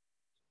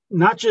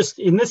 not just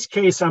in this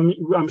case,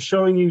 I'm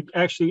showing you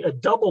actually a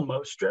double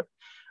mow strip.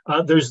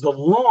 There's the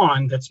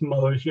lawn that's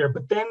mowed here,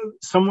 but then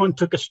someone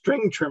took a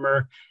string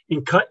trimmer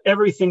and cut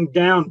everything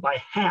down by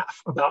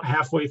half, about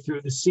halfway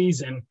through the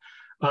season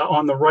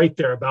on the right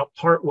there, about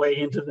partway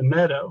into the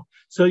meadow.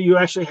 So you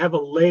actually have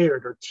a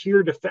layered or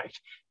tiered effect.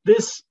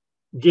 This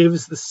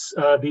gives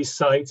these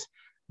sites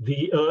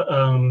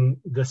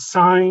the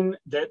sign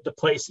that the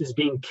place is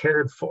being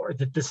cared for,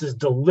 that this is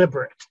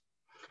deliberate.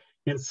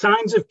 And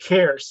signs of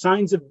care,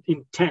 signs of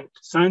intent,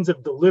 signs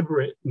of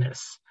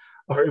deliberateness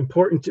are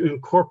important to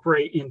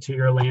incorporate into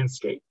your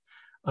landscape.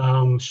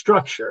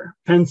 Structure,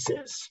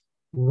 fences,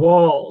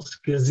 walls,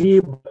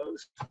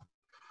 gazebos,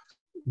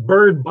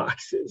 bird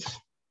boxes,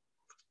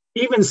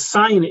 even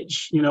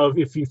signage,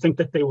 if you think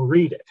that they will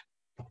read it.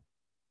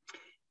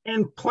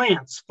 And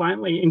plants,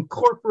 finally,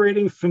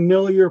 incorporating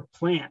familiar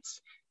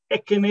plants.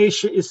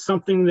 Echinacea is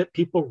something that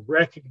people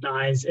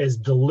recognize as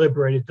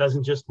deliberate. It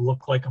doesn't just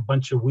look like a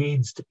bunch of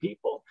weeds to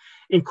people.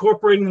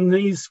 Incorporating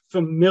these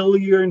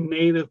familiar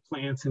native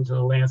plants into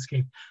the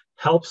landscape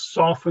helps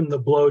soften the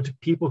blow to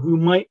people who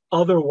might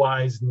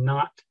otherwise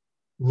not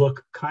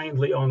look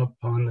kindly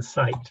upon the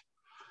site.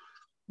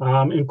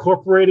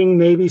 Incorporating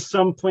maybe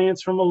some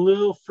plants from a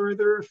little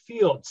further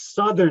afield,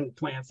 southern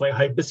plants like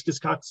Hibiscus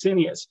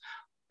coccineus,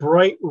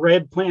 bright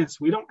red plants.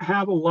 We don't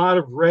have a lot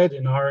of red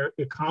in our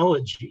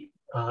ecology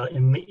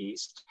in the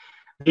East.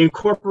 The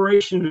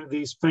incorporation of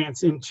these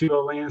plants into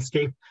a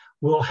landscape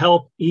will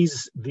help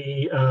ease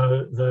the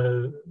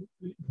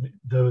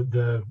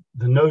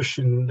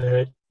notion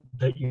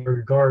that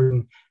your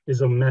garden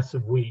is a mess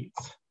of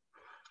weeds.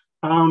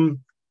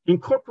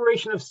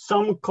 Incorporation of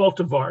some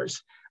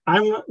cultivars.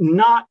 I'm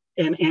not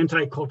an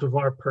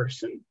anti-cultivar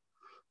person.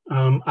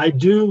 I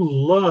do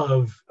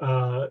love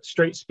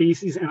straight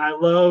species, and I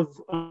love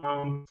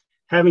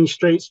having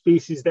straight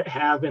species that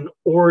have an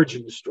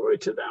origin story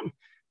to them,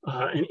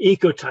 an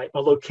ecotype, a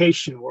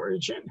location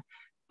origin.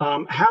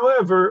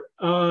 However,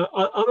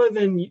 other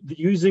than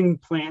using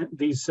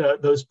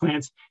those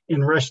plants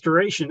in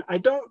restoration, I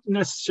don't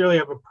necessarily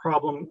have a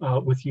problem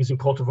with using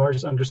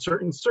cultivars under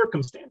certain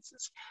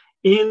circumstances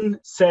in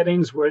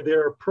settings where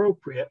they're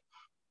appropriate.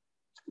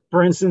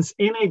 For instance,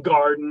 in a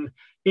garden,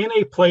 in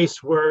a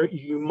place where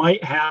you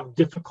might have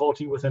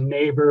difficulty with a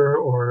neighbor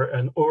or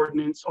an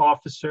ordinance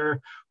officer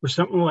or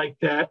something like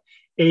that,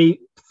 a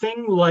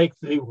thing like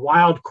the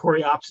wild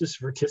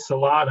Coreopsis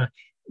verticillata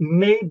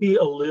may be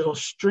a little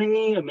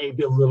stringy, it may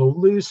be a little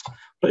loose,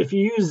 but if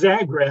you use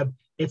Zagreb,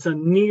 it's a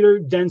neater,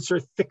 denser,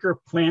 thicker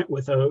plant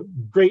with a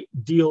great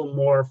deal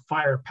more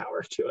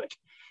firepower to it.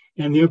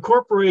 And the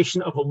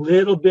incorporation of a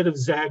little bit of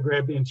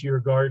Zagreb into your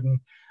garden,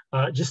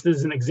 just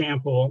as an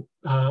example,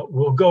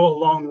 will go a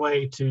long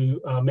way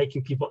to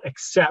making people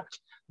accept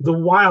the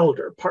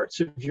wilder parts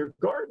of your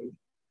garden.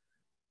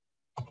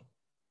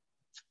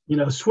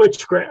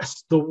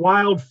 Switchgrass, the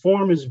wild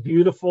form is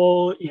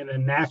beautiful in a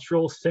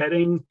natural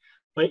setting,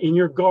 but in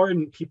your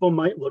garden, people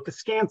might look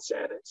askance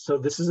at it. So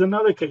this is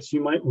another case.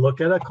 You might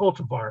look at a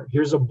cultivar.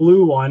 Here's a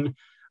blue one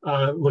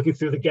looking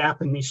through the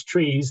gap in these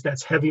trees.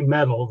 That's heavy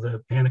metal,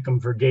 the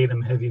Panicum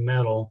virgatum heavy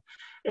metal.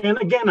 And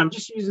again, I'm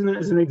just using it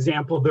as an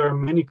example. There are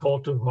many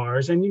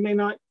cultivars, and you may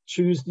not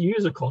choose to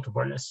use a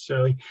cultivar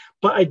necessarily,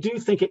 but I do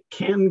think it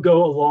can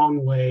go a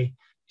long way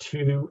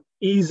to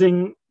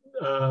easing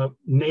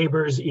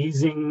neighbors,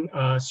 easing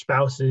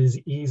spouses,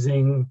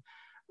 easing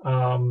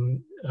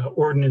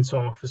ordinance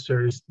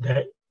officers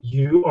that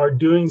you are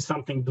doing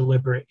something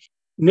deliberate.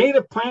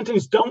 Native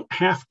plantings don't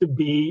have to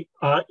be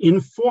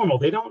informal.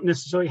 They don't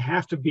necessarily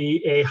have to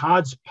be a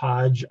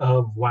hodgepodge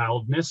of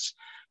wildness.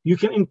 you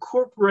can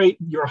incorporate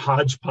your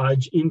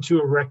hodgepodge into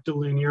a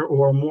rectilinear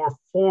or a more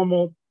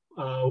formal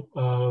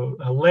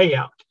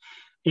layout.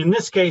 In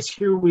this case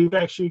here, we've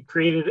actually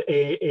created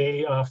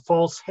a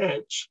false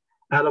hedge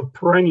out of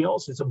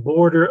perennials. It's a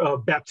border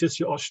of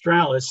Baptisia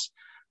australis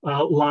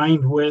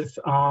lined with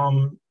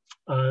purple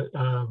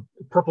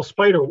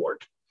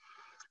spiderwort.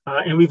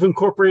 And we've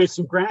incorporated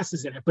some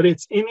grasses in it, but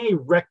it's in a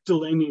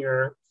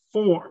rectilinear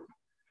form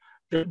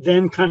that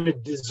then kind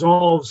of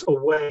dissolves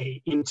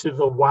away into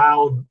the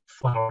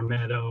wildflower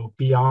meadow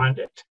beyond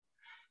it.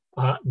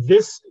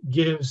 This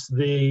gives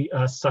the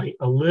site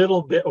a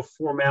little bit of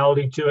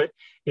formality to it.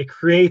 It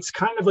creates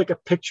kind of like a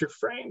picture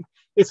frame.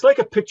 It's like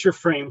a picture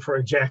frame for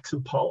a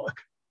Jackson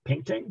Pollock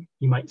painting,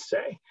 you might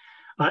say.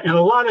 And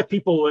a lot of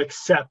people will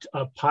accept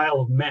a pile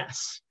of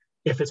mess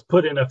if it's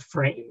put in a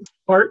frame.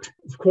 Art,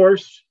 of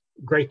course,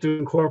 great to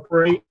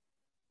incorporate.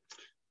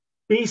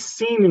 Be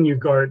seen in your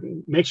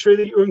garden. Make sure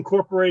that you're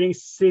incorporating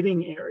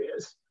sitting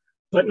areas,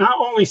 but not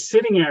only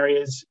sitting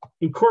areas,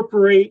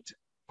 incorporate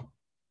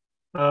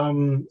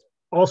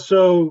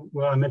also,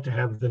 well, I meant to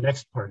have the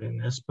next part in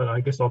this, but I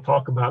guess I'll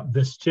talk about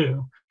this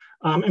too.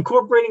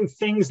 Incorporating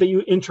things that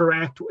you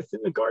interact with in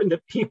the garden,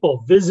 that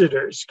people,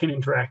 visitors can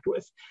interact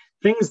with,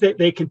 things that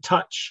they can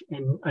touch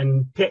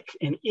and pick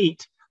and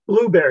eat.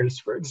 Blueberries,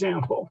 for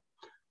example,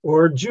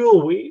 or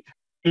jewelweed.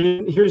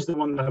 And here's the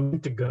one that I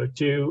meant to go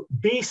to.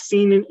 Be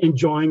seen in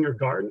enjoying your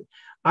garden.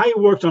 I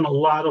worked on a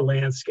lot of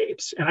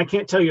landscapes, and I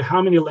can't tell you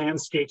how many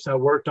landscapes I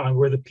worked on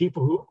where the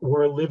people who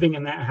were living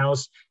in that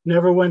house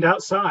never went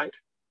outside.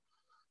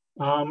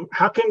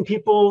 How can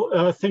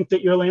people think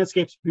that your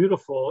landscape's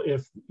beautiful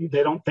if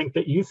they don't think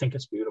that you think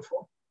it's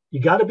beautiful? You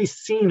got to be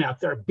seen out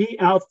there. Be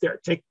out there.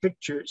 Take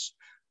pictures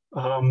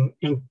and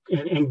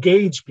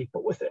engage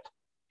people with it.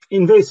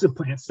 Invasive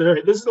plants.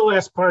 This is the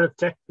last part of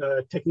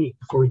technique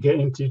before we get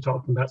into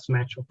talking about some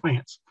actual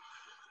plants.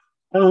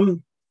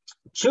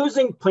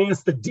 Choosing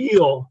plants to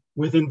deal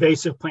with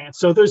invasive plants.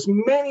 So there's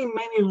many,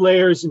 many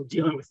layers in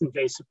dealing with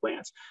invasive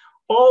plants,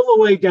 all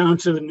the way down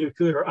to the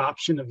nuclear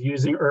option of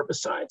using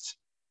herbicides.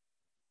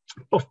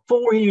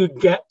 Before you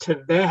get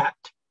to that,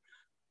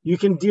 you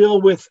can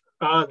deal with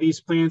these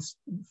plants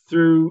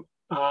through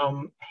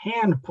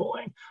hand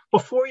pulling.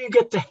 Before you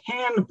get to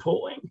hand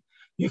pulling,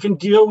 you can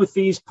deal with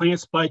these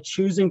plants by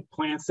choosing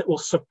plants that will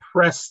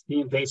suppress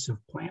the invasive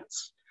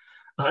plants.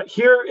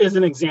 Here is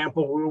an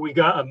example where we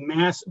got a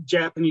mass of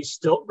Japanese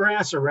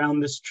stiltgrass around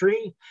this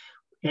tree.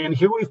 And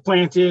here we've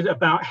planted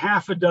about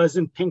half a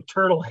dozen pink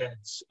turtle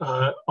heads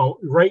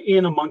right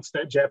in amongst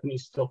that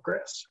Japanese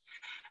stiltgrass.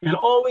 And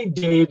all we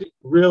did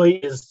really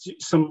is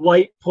some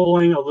light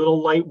pulling, a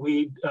little light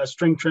weed,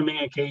 string trimming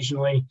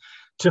occasionally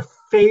to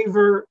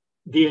favor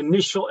the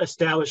initial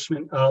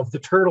establishment of the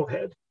turtle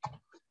head.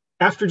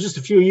 After just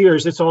a few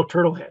years, it's all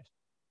turtle head.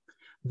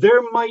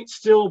 There might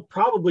still,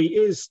 probably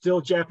is still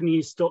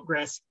Japanese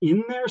stiltgrass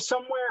in there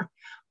somewhere,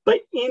 but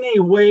in a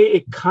way,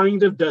 it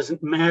kind of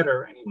doesn't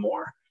matter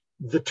anymore.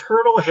 The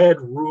turtle head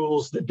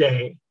rules the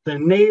day. The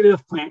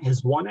native plant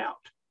has won out.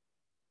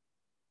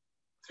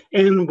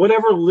 And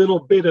whatever little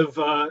bit of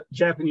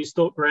Japanese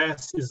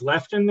stiltgrass is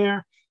left in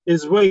there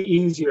is way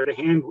easier to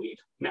hand weed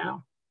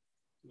now.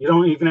 You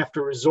don't even have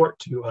to resort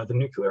to the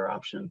nuclear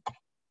option.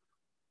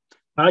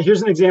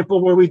 Here's an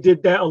example where we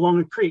did that along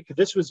a creek.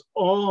 This was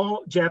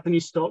all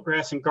Japanese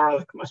stiltgrass and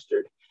garlic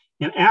mustard.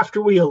 And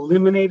after we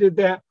eliminated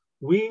that,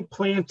 we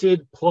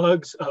planted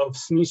plugs of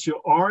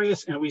Senecio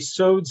aureus and we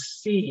sowed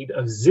seed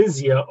of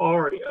Zizia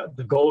aurea,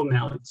 the golden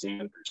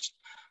Alexanders.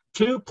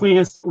 Two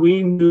plants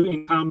we knew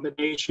in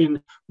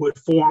combination would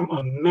form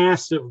a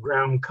massive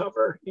ground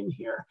cover in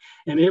here.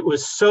 And it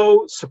was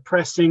so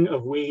suppressing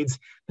of weeds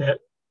that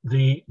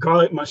the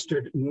garlic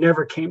mustard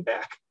never came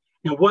back.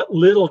 And what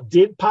little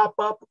did pop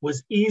up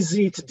was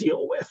easy to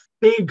deal with.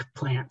 Big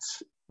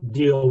plants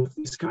deal with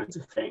these kinds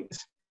of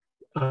things.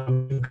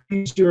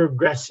 Use your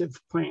aggressive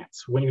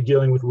plants when you're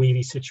dealing with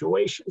weedy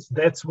situations.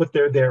 That's what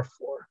they're there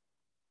for.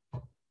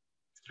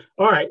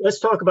 All right, let's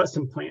talk about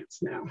some plants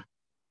now.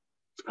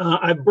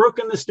 I've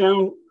broken this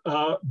down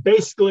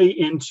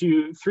basically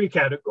into three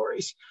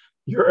categories: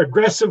 your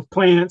aggressive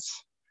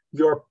plants,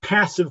 your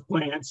passive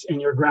plants,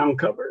 and your ground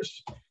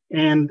covers.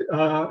 And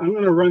I'm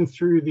going to run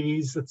through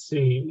these. Let's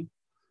see.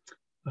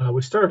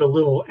 We started a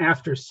little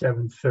after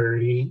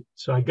 7:30,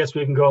 so I guess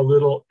we can go a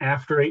little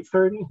after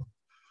 8:30.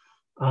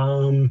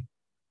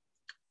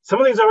 Some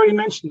of these I already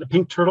mentioned: the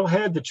pink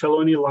turtlehead, the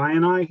Chelonia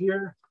lioni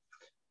here.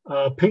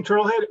 Pink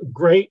turtlehead,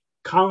 great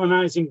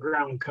colonizing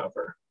ground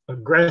cover.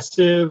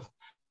 Aggressive,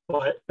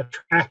 but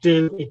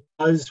attractive. It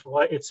does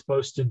what it's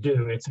supposed to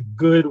do. It's a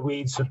good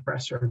weed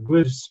suppressor, a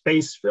good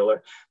space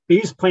filler.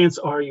 These plants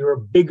are your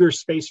bigger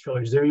space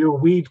fillers. They're your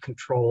weed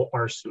control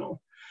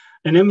arsenal.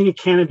 Anemone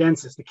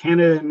canadensis, the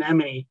Canada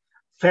anemone,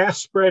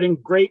 fast spreading,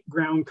 great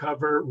ground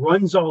cover,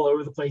 runs all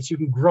over the place. You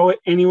can grow it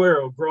anywhere.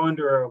 It'll grow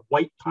under a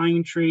white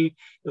pine tree.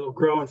 It'll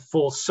grow in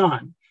full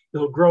sun.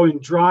 It'll grow in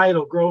dry.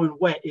 It'll grow in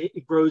wet.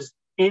 It grows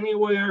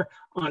anywhere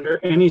under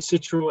any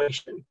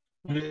situation.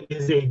 It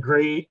is a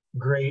great,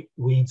 great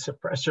weed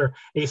suppressor.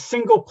 A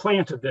single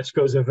plant of this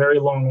goes a very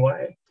long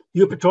way.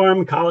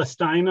 Eupatorum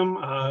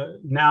collistinum,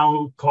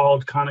 now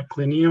called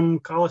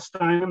Conoclinium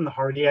collistinum, the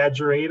hardy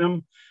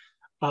ageratum.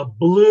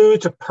 Blue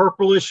to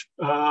purplish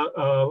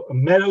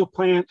meadow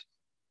plant.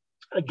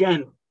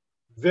 Again,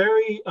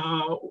 very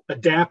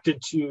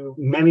adapted to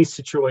many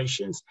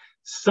situations.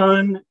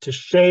 Sun to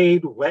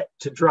shade, wet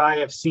to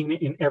dry. I've seen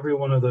it in every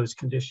one of those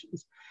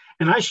conditions.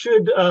 And I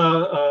should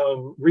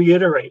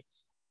reiterate,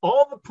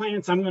 all the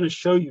plants I'm going to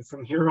show you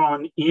from here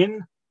on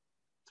in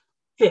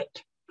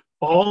fit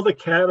all the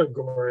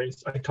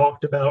categories I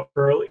talked about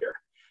earlier.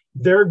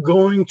 They're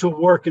going to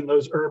work in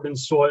those urban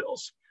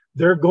soils.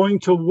 They're going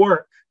to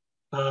work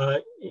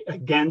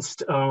against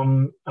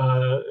the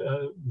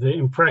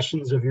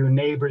impressions of your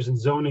neighbors and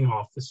zoning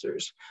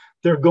officers.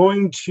 They're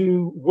going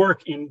to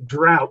work in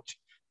drought.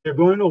 They're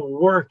going to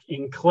work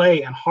in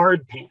clay and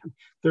hardpan.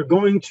 They're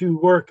going to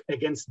work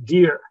against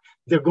deer.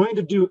 They're going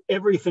to do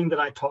everything that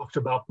I talked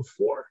about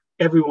before,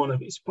 every one of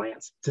these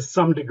plants to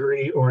some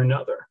degree or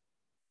another.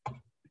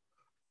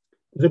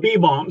 The bee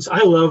balms.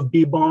 I love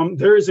bee balm.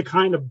 There is a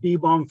kind of bee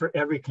balm for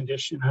every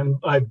condition.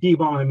 And by bee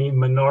balm, I mean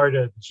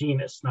Monarda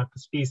genus, not the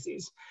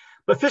species.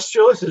 But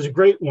Fistulosa is a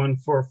great one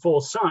for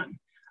full sun.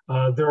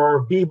 There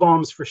are bee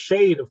balms for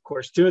shade, of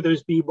course, too.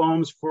 There's bee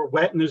balms for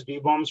wet and there's bee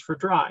balms for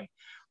dry.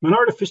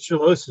 Monarda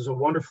fistulosa is a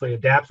wonderfully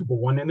adaptable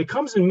one, and it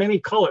comes in many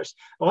colors.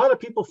 A lot of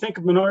people think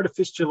of Monarda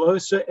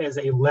fistulosa as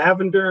a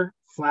lavender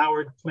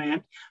flowered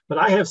plant, but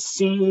I have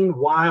seen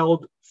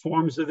wild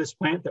forms of this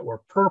plant that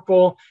were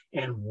purple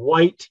and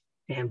white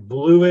and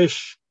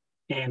bluish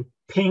and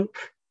pink.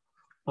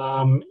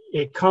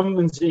 It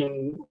comes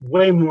in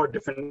way more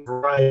different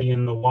variety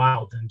in the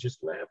wild than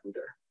just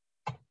lavender.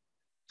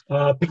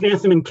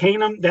 Pycnanthemum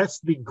canum, that's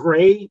the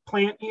gray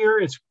plant here.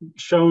 It's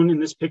shown in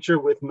this picture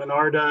with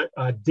Monarda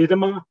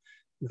didyma,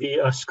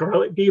 the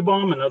scarlet bee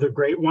balm, another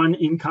great one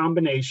in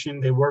combination.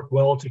 They work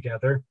well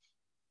together.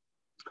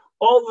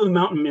 All of the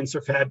mountain mints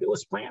are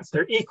fabulous plants.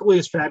 They're equally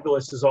as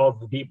fabulous as all of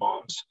the bee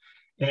balms.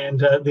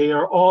 And they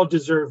are all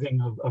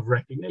deserving of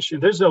recognition.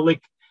 There's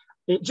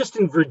just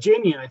in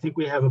Virginia, I think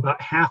we have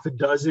about half a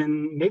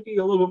dozen, maybe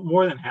a little bit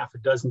more than half a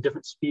dozen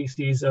different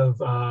species of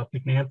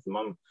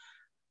Pycnanthemum.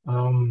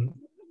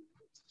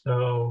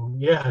 So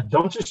yeah,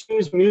 don't just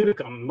use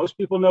muticum. Most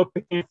people know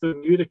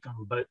Pycnanthemum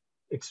muticum, but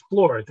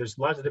explore. There's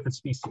lots of different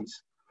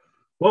species.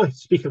 Well,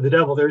 speak of the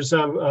devil, there's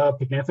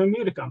Pycnanthemum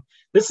muticum.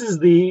 This is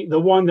the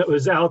one that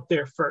was out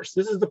there first.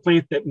 This is the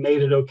plant that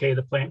made it okay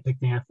to plant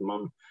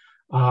Pycnanthemum.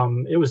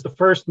 It was the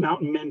first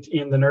mountain mint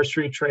in the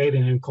nursery trade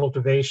and in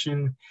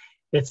cultivation.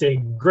 It's a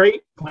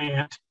great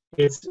plant.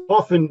 It's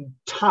often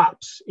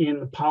tops in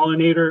the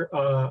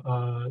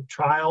pollinator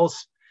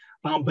trials,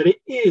 but it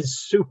is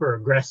super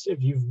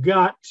aggressive. You've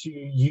got to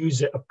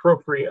use it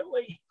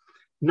appropriately.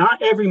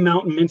 Not every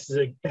mountain mint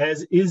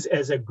is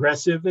as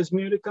aggressive as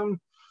muticum,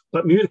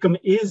 but muticum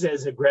is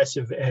as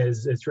aggressive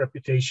as its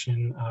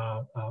reputation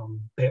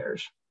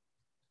bears.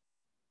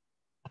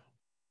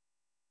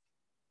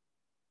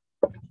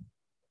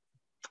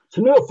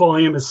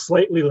 Tenuifolium is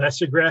slightly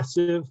less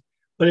aggressive,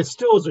 but it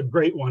still is a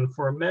great one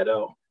for a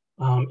meadow.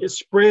 It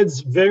spreads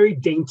very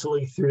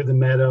daintily through the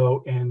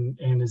meadow and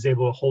is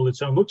able to hold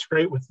its own. Looks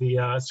great with the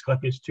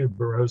Asclepias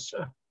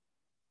tuberosa.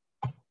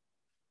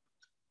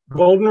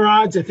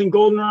 Goldenrods, I think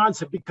goldenrods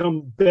have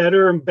become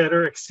better and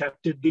better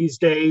accepted these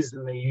days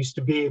than they used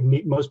to be.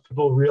 Most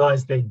people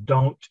realize they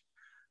don't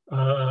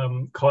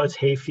cause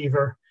hay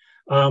fever.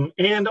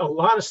 And a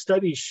lot of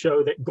studies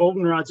show that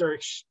goldenrods are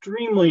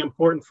extremely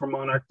important for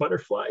monarch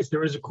butterflies. There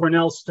was a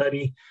Cornell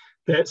study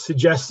that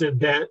suggested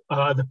that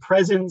the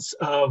presence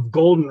of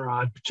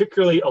goldenrod,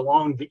 particularly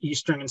along the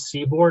eastern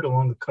seaboard,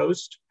 along the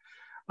coast,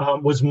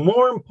 was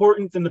more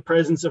important than the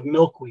presence of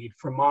milkweed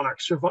for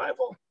monarch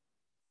survival.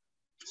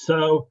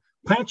 So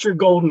plant your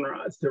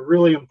goldenrods. They're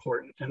really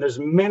important. And there's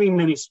many,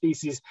 many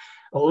species.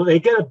 Although they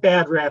get a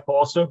bad rap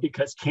also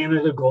because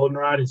Canada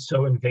goldenrod is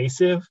so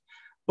invasive.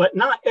 But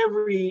not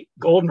every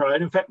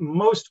goldenrod, in fact,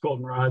 most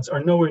goldenrods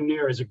are nowhere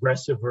near as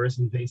aggressive or as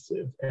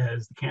invasive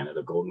as the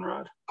Canada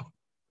goldenrod.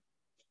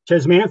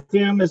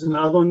 Chesmanthium is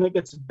another one that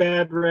gets a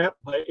bad rap,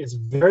 but it's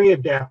very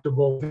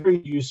adaptable,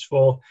 very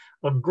useful,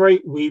 a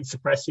great weed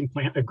suppressing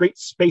plant, a great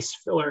space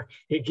filler.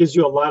 It gives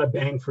you a lot of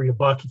bang for your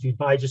buck. If you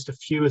buy just a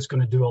few, it's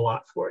going to do a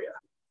lot for you.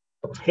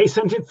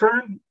 Hay-scented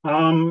fern,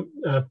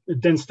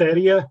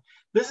 Densitaria.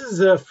 This is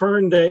a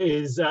fern that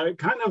is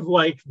kind of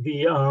like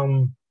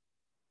the,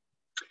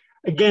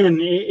 again,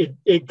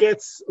 it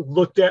gets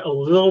looked at a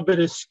little bit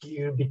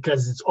askew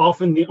because it's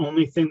often the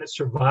only thing that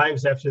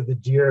survives after the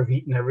deer have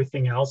eaten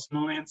everything else in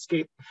the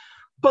landscape.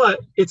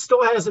 But it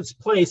still has its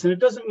place, and it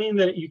doesn't mean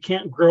that you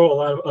can't grow a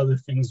lot of other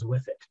things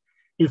with it.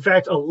 In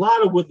fact, a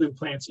lot of woodland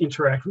plants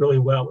interact really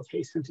well with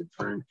hay-scented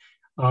fern.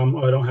 I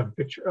don't have a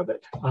picture of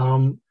it.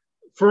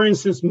 For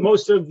instance,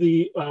 most of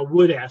the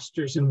wood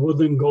asters and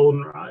woodland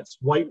goldenrods,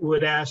 white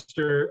wood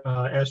aster,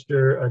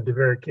 Aster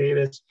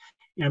divaricatus,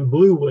 and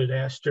blue wood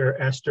aster,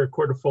 Aster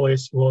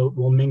cordifolius,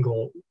 will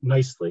mingle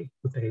nicely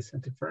with the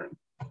hay-scented fern.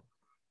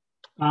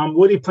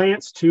 Woody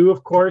plants too,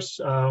 of course,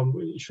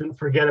 we shouldn't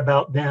forget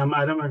about them.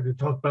 I don't want to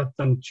talk about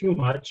them too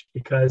much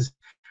because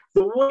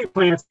The woody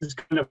plants is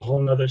kind of a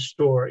whole nother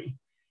story.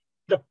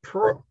 The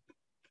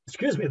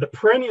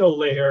perennial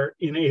layer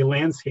in a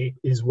landscape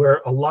is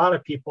where a lot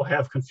of people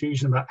have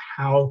confusion about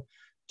how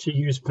to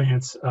use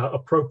plants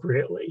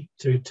appropriately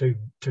to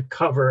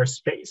cover a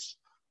space.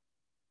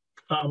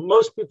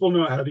 Most people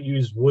know how to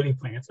use woody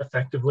plants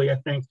effectively, I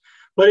think,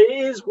 but it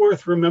is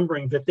worth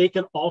remembering that they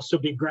can also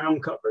be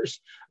ground covers.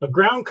 A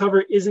ground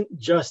cover isn't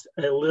just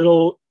a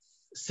little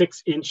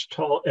 6-inch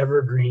tall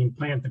evergreen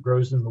plant that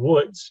grows in the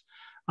woods.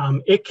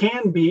 It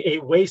can be a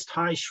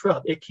waist-high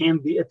shrub. It can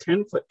be a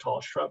 10-foot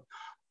tall shrub.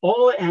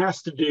 All it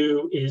has to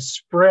do is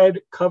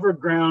spread, cover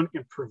ground,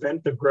 and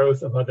prevent the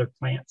growth of other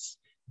plants.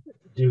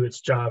 Do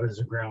its job as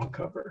a ground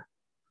cover.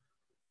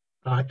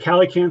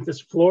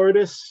 Calycanthus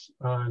floridus,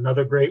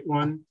 another great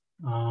one.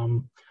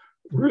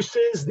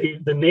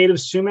 Rhuses, the native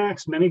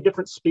sumacs, many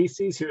different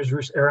species. Here's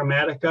Rhus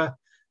aromatica,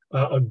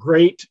 a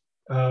great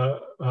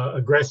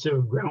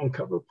aggressive ground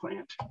cover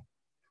plant.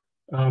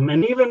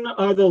 And even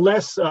the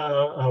less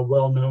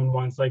well-known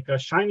ones like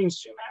shining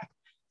sumac.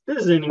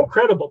 This is an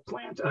incredible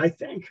plant, I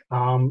think.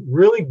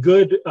 Really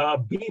good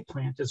bee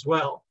plant as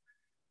well.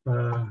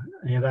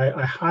 And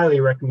I highly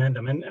recommend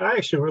them. And I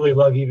actually really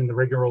love even the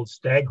regular old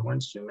staghorn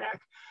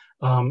sumac.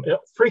 It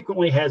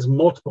frequently has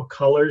multiple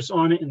colors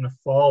on it in the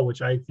fall,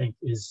 which I think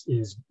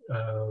is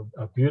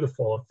a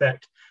beautiful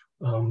effect.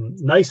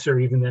 Nicer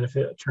even than if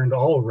it turned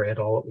all red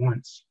all at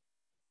once.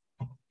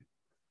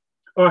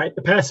 All right,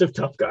 the passive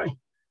tough guy.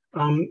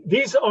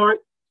 These are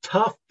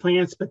tough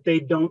plants, but they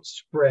don't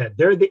spread.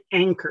 They're the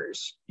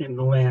anchors in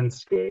the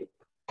landscape.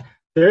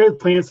 They're the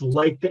plants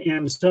like the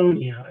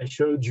Amsonia I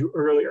showed you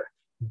earlier.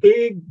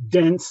 Big,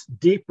 dense,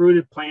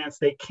 deep-rooted plants.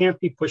 They can't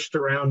be pushed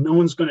around. No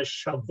one's going to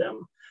shove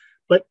them.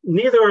 But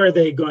neither are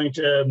they going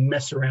to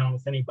mess around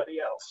with anybody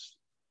else.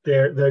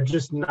 They're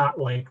just not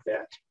like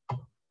that.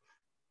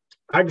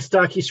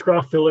 Agastaki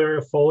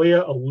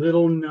scrophilariifolia, a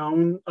little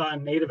known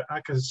native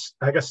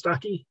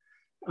Agastaki.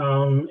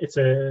 It's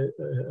a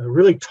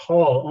really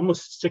tall,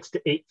 almost 6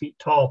 to 8 feet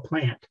tall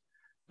plant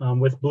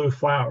with blue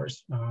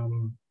flowers. A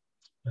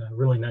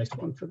really nice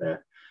one for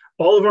that.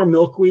 All of our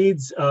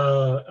milkweeds,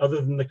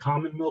 other than the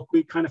common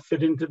milkweed, kind of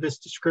fit into this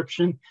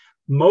description.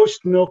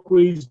 Most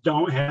milkweeds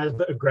don't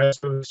have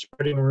aggressive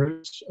spreading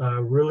roots.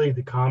 Really,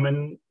 the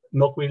common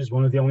milkweed is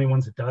one of the only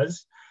ones that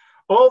does.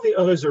 All the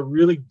others are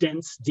really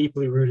dense,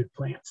 deeply rooted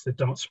plants that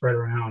don't spread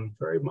around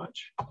very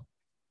much.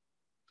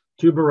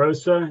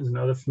 Tuberosa is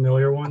another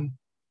familiar one.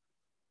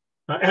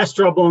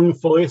 Astrobulum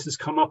folius has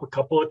come up a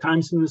couple of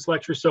times in this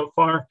lecture so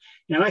far,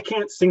 and I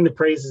can't sing the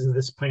praises of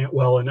this plant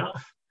well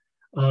enough.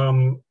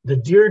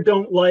 The deer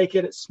don't like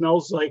it. It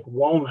smells like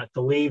walnut,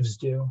 the leaves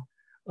do.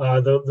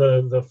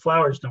 The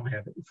flowers don't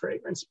have any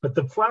fragrance, but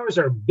the flowers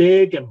are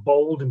big and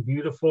bold and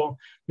beautiful.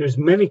 There's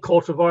many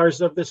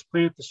cultivars of this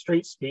plant. The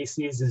straight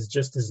species is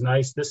just as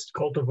nice. This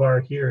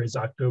cultivar here is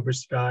October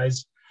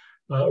Skies,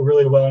 a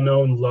really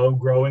well-known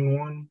low-growing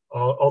one,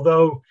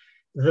 although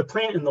the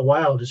plant in the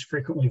wild is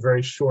frequently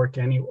very short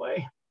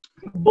anyway.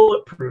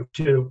 Bulletproof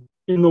too.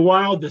 In the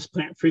wild, this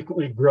plant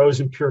frequently grows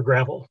in pure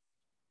gravel.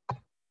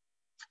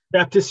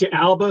 Baptisia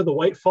alba, the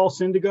white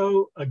false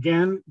indigo,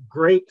 again,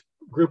 great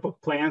group of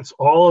plants.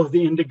 All of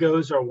the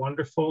indigos are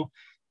wonderful,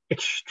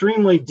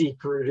 extremely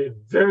deep-rooted,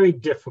 very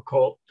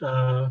difficult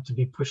to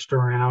be pushed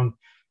around,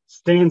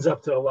 stands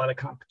up to a lot of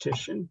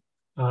competition.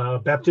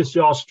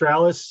 Baptisia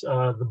australis,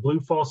 the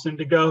blue false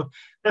indigo,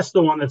 that's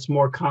the one that's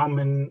more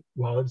common.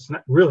 Well, it's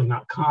not really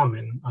not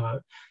common.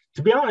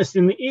 To be honest,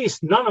 in the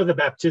East, none of the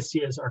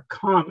Baptisias are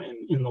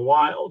common in the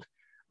wild,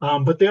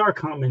 but they are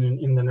common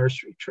in the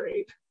nursery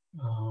trade.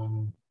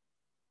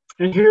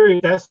 And here,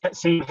 that's that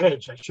same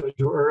hedge I showed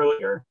you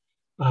earlier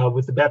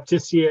with the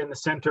Baptisia in the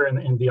center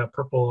and the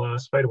purple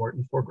spiderwort in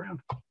the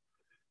foreground.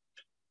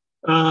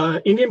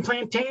 Indian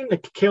plantain, the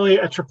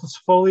Cacalia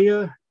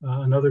atriplexifolia,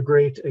 another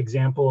great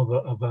example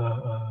of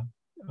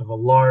a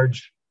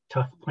large,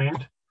 tough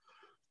plant.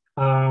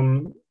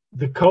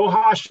 The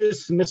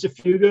cohoshes,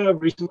 Simistifuga,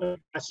 recently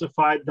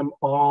classified them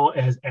all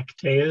as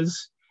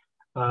ectaeas.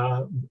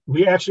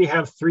 We actually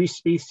have 3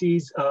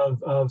 species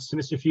of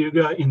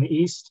Simistifuga in the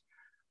East.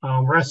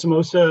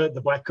 Racemosa,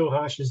 the black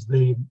cohosh, is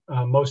the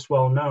most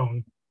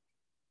well-known.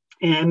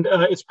 And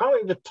it's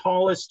probably the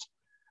tallest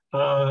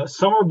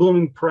summer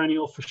blooming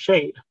perennial for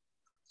shade.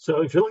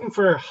 So if you're looking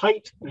for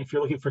height and if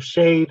you're looking for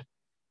shade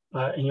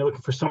and you're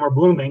looking for summer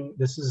blooming,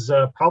 this is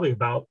probably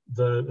about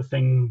the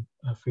thing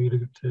for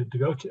you to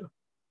go to.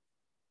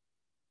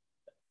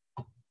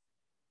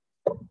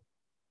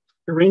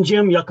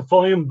 Eryngium,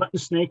 Yuccafolium, button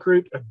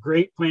snakeroot, a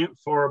great plant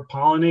for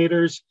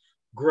pollinators.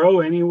 Grow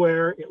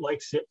anywhere. It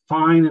likes it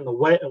fine in the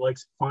wet. It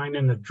likes it fine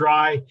in the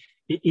dry.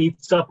 It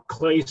eats up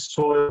clay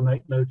soil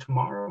like no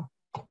tomorrow.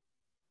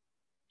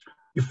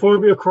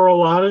 Euphorbia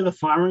corolata, the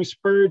flowering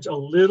spurge, a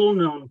little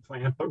known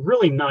plant, but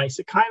really nice.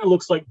 It kind of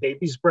looks like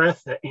baby's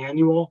breath, the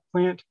annual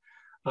plant,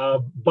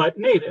 but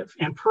native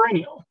and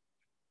perennial.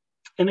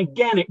 And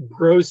again, it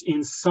grows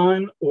in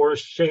sun or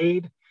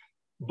shade,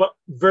 but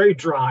very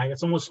dry.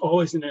 It's almost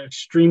always in an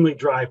extremely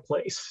dry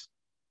place.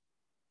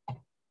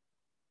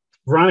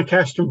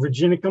 Veronicastrum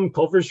virginicum,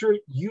 pulveris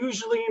root,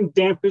 usually in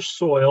dampish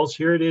soils.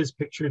 Here it is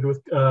pictured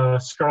with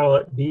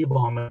scarlet bee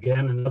balm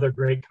again, another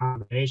great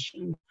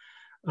combination.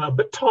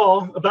 But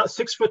tall, about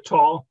 6 foot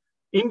tall,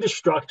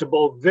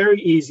 indestructible, very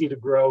easy to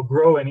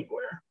grow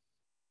anywhere.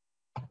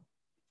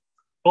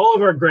 All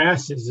of our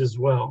grasses as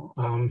well.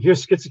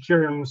 Here's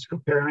Schizocurium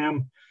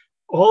scoparium.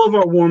 All of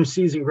our warm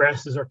season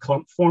grasses are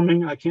clump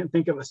forming. I can't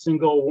think of a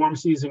single warm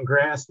season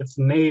grass that's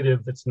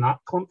native that's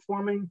not clump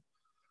forming.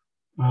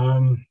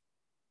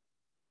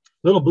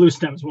 Little blue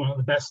stem is one of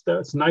the best.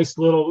 It's a nice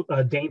little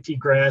dainty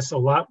grass, a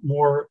lot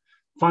more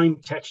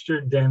fine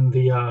textured than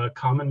the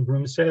common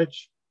broom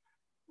sedge.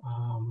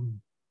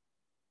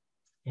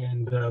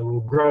 And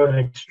will grow in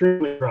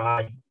extremely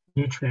dry,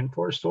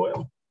 nutrient-poor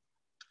soil.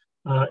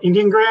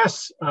 Indian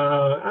grass,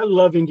 I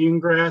love Indian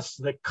grass.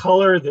 The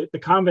color, the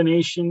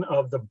combination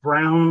of the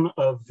brown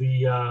of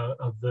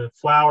the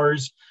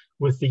flowers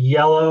with the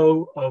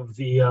yellow of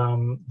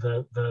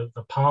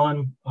the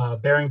pollen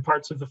bearing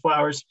parts of the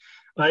flowers.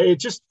 It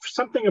just,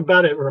 something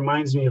about it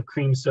reminds me of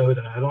cream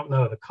soda. I don't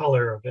know, the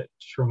color of it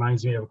just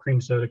reminds me of a cream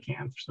soda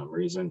can for some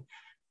reason.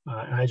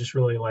 And I just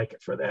really like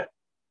it for that.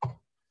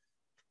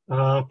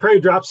 Prairie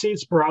dropseed,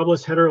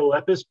 Sporobolus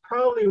heterolepis,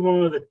 probably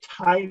one of the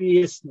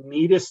tidiest,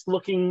 neatest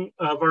looking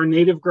of our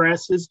native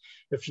grasses.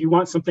 If you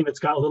want something that's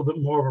got a little bit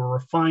more of a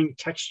refined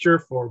texture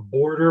for a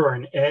border or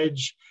an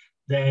edge,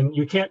 then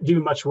you can't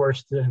do much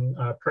worse than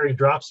prairie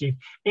dropseed.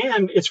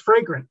 And it's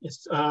fragrant.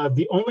 It's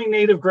the only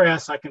native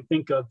grass I can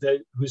think of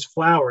whose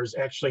flowers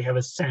actually have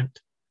a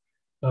scent.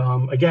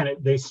 Again,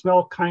 they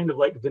smell kind of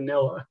like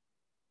vanilla.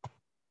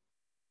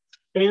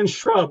 And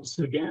shrubs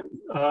again.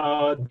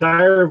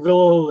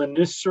 Direvilla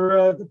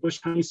lanicera, the bush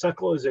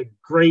honeysuckle, is a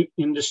great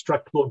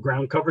indestructible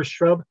ground cover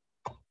shrub.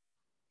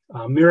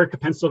 Myrica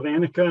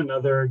pennsylvanica,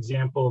 another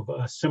example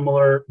of a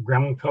similar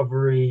ground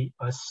covery,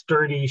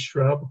 sturdy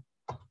shrub.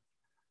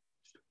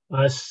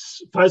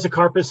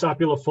 Physocarpus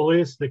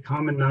opulifolius, the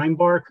common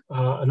 9-bark,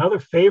 another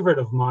favorite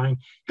of mine,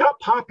 got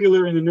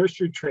popular in the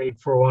nursery trade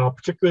for a while,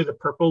 particularly the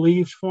purple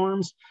leaves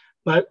forms.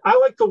 But I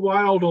like the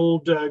wild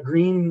old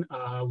green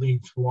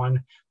leaves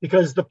one,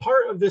 because the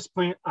part of this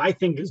plant I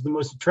think is the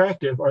most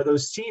attractive are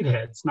those seed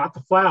heads, not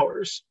the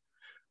flowers.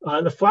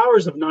 The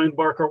flowers of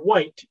 9-bark are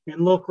white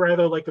and look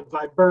rather like a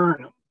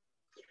viburnum.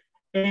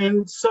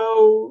 And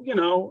so, you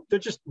know, they're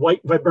just white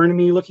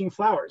viburnum-y looking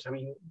flowers. I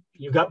mean,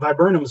 you've got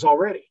viburnums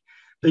already.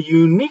 The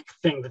unique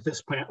thing that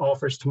this plant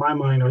offers, to my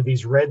mind, are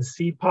these red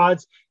seed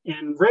pods.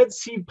 And red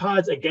seed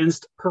pods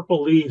against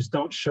purple leaves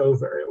don't show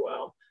very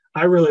well.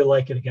 I really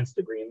like it against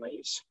the green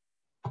leaves.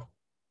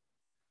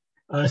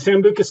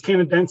 Sambucus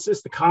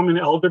canadensis, the common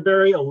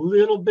elderberry, a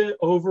little bit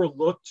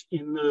overlooked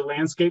in the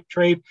landscape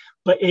trade,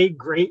 but a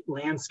great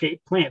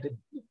landscape plant. It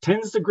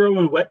tends to grow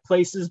in wet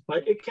places,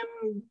 but it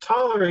can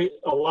tolerate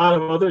a lot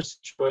of other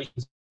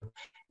situations.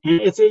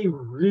 And it's a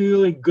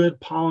really good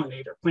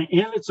pollinator plant,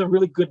 and it's a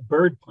really good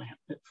bird plant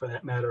for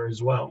that matter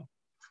as well.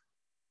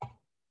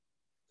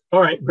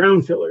 All right,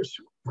 ground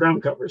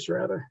covers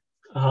rather.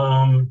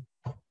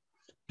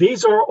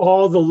 These are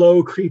all the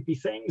low creepy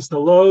things, the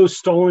low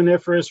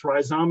stoloniferous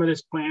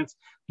rhizomatous plants.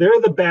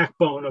 They're the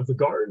backbone of the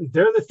garden.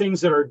 They're the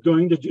things that are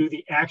going to do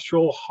the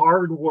actual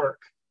hard work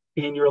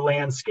in your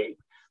landscape.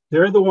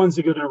 They're the ones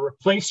that are going to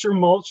replace your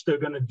mulch. They're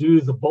going to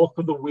do the bulk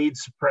of the weed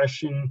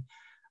suppression.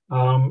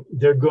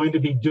 They're going to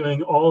be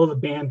doing all of the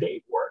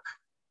Band-Aid work.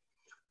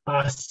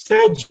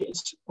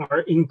 Sedges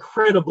are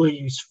incredibly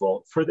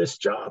useful for this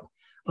job.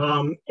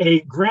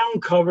 A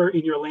ground cover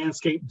in your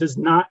landscape does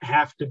not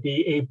have to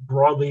be a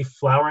broadleaf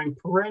flowering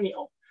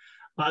perennial.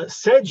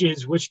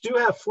 Sedges, which do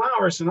have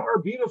flowers and are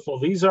beautiful,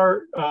 these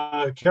are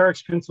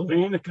Carex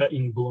pennsylvanica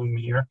in bloom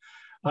here,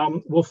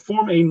 will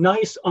form a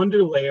nice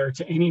underlayer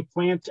to any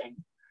planting.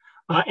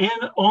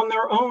 And on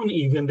their own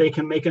even, they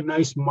can make a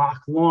nice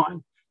mock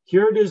lawn.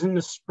 Here it is in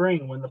the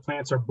spring when the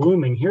plants are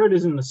blooming. Here it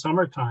is in the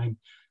summertime,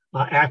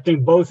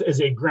 acting both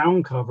as a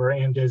ground cover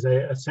and as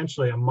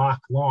essentially a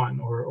mock lawn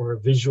or a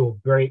visual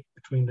break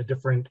between the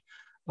different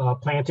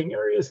planting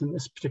areas in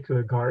this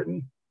particular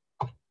garden.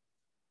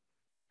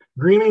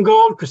 Green and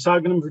gold,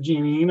 Chrysogonum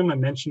virginianum, I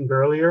mentioned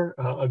earlier,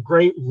 a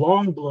great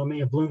long blooming.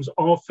 It blooms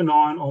off and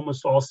on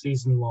almost all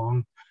season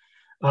long.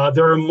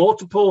 There are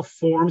multiple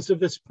forms of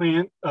this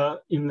plant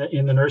in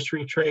the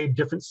nursery trade,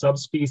 different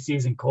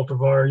subspecies and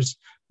cultivars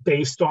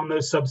based on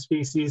those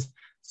subspecies.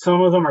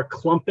 Some of them are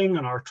clumping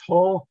and are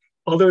tall.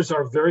 Others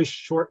are very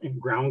short and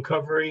ground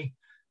covery.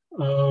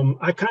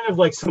 I kind of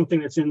like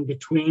something that's in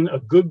between, a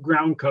good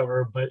ground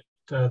cover, but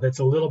that's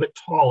a little bit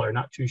taller,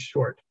 not too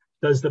short.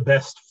 Does the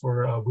best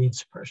for weed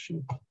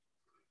suppression.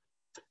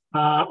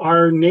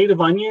 Our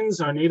native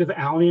onions, our native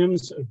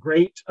alliums, a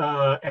great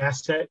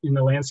asset in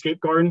the landscape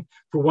garden.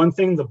 For one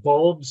thing, the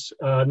bulbs,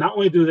 not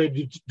only do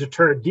they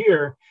deter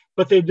deer,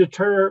 but they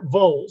deter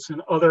voles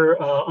and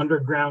other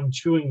underground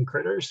chewing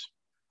critters.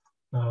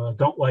 They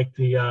don't like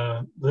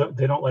to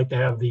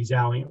have these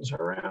alliums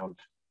around.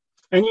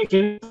 And you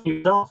can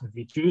yourself if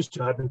you choose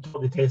to. I've been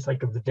told they taste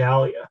like a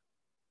Vidalia.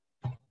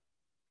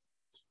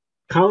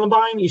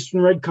 Columbine,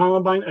 Eastern Red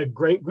Columbine, a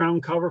great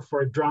ground cover for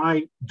a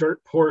dry,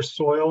 dirt-poor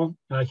soil.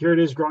 Here it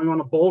is growing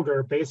on a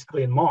boulder,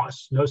 basically in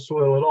moss, no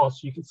soil at all.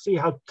 So you can see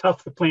how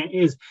tough the plant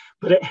is,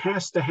 but it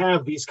has to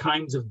have these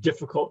kinds of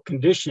difficult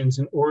conditions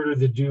in order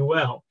to do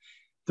well.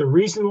 The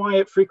reason why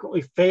it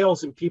frequently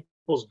fails in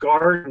people's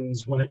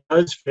gardens when it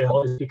does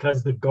fail is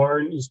because the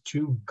garden is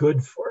too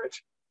good for it.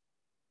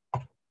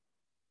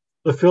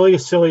 Lophilia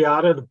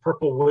ciliata, the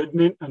purple wood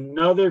mint,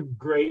 another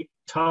great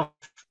tough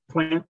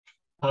plant.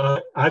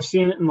 I've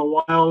seen it in the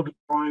wild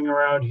growing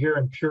around here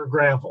in pure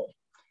gravel.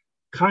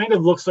 Kind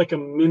of looks like a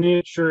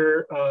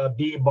miniature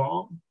bee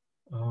balm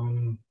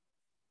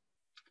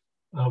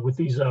with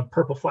these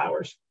purple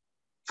flowers.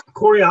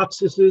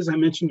 Coreopsises, I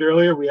mentioned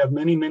earlier, we have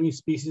many, many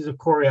species of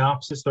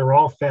coreopsis. They're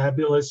all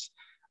fabulous.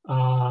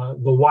 The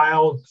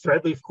wild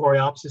threadleaf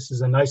coreopsis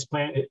is a nice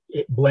plant.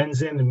 It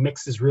blends in and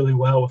mixes really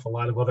well with a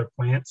lot of other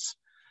plants,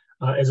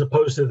 as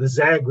opposed to the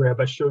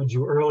Zagreb I showed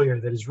you earlier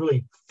that is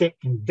really thick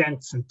and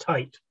dense and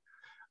tight.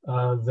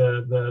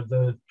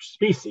 The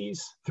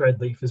species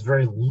threadleaf is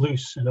very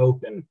loose and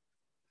open.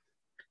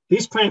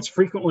 These plants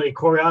frequently,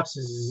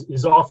 coreopsis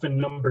is often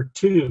number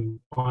 2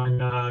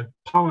 on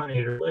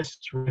pollinator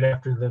lists right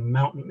after the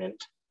mountain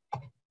mint.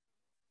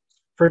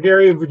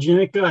 Fragaria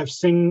virginica, I've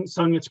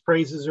sung its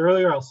praises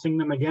earlier. I'll sing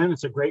them again.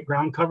 It's a great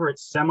ground cover.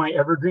 It's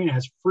semi-evergreen. It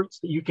has fruits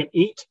that you can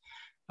eat.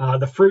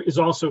 The fruit is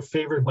also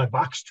favored by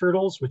box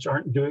turtles, which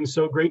aren't doing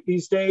so great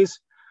these days.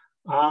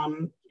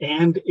 And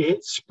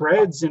it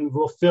spreads and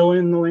will fill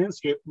in the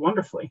landscape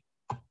wonderfully.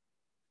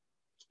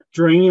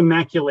 Geranium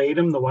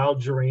maculatum, the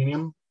wild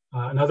geranium,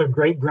 another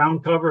great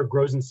ground cover. It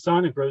grows in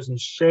sun, it grows in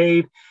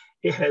shade.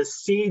 It has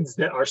seeds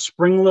that are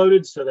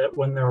spring-loaded so that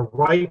when they're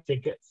ripe, they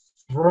get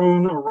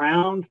thrown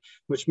around,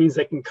 which means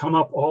they can come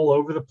up all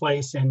over the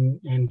place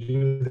and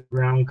do the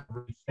ground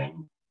cover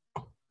thing.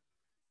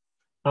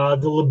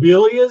 The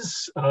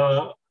lobelias,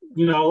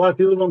 you know, a lot of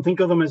people don't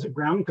think of them as a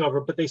ground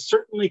cover, but they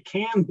certainly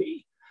can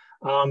be.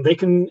 They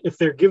can, if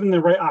they're given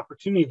the right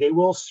opportunity, they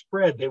will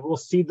spread, they will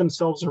seed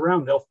themselves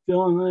around, they'll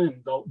fill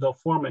in, they'll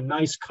form a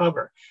nice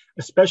cover,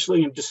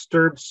 especially in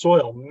disturbed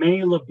soil.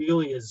 Many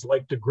lobelias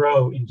like to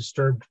grow in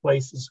disturbed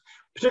places,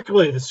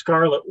 particularly the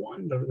scarlet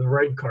one, the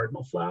red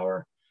cardinal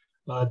flower.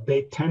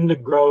 They tend to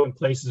grow in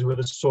places where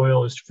the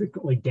soil is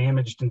frequently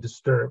damaged and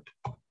disturbed.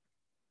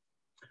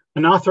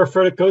 Anathra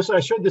fruticosa,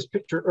 I showed this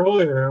picture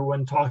earlier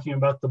when talking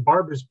about the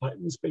barber's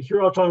buttons, but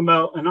here I'm talking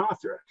about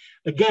Anathra.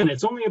 Again,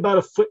 it's only about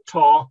a foot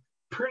tall,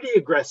 pretty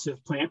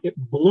aggressive plant. It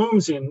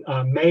blooms in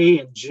May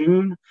and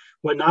June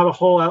when not a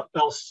whole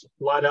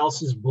lot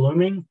else is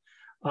blooming.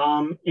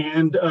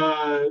 And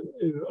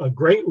a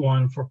great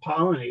one for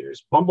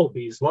pollinators.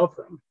 Bumblebees love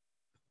them.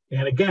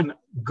 And again,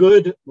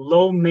 good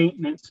low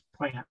maintenance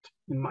plant,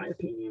 in my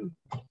opinion.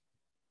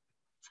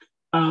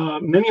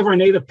 Many of our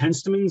native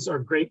penstemons are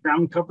great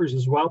ground covers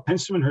as well.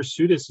 Penstemon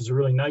hirsutus is a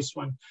really nice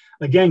one.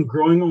 Again,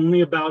 growing only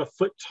about a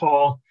foot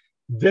tall,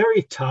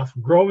 very tough,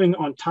 growing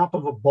on top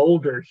of a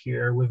boulder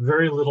here with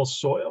very little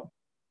soil.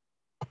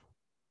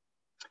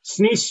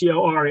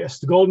 Senecio aureus,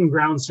 the golden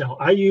groundsel.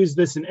 I use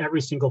this in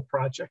every single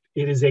project.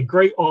 It is a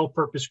great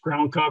all-purpose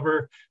ground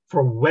cover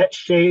for wet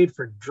shade,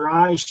 for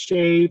dry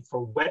shade,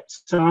 for wet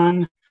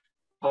sun,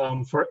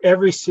 for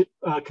every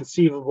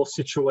conceivable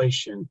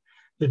situation.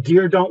 The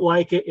deer don't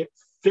like it. It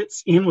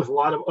fits in with a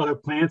lot of other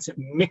plants. It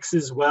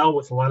mixes well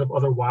with a lot of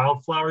other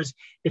wildflowers.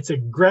 It's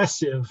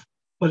aggressive,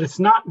 but it's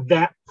not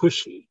that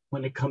pushy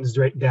when it comes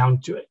right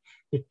down to it.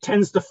 It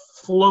tends to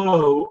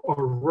flow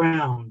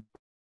around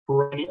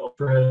perennial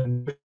rather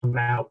than push them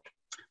out.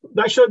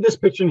 I showed this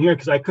picture in here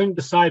because I couldn't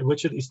decide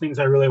which of these things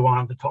I really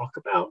wanted to talk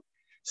about.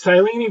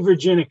 Silene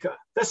virginica,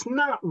 that's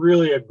not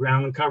really a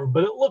ground cover,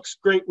 but it looks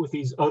great with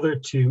these other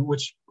two,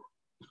 which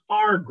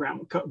are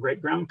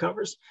great ground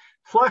covers.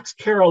 Phlox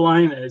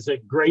carolina is a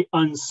great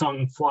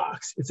unsung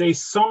phlox. It's a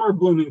summer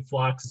blooming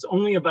phlox. It's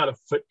only about a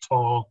foot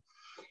tall.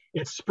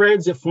 It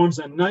spreads, it forms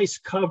a nice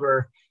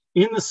cover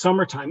in the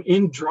summertime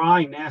in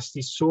dry,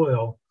 nasty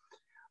soil.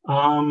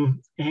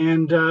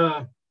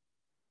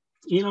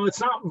 You know, it's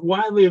not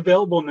widely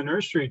available in the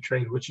nursery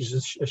trade, which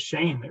is a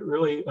shame. It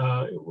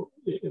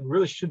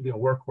really should be a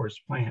workhorse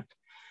plant.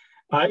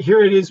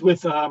 Here it is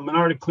with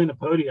Monarda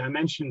clinipodia. I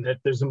mentioned that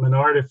there's a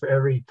Monarda for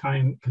every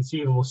kind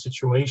conceivable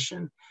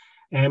situation.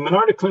 And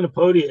Monarda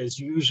clinipodia is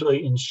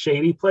usually in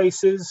shady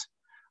places.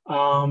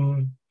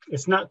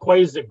 It's not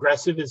quite as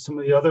aggressive as some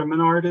of the other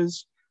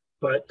Monardas,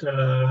 but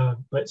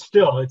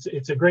still,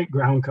 it's a great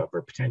ground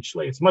cover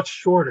potentially. It's much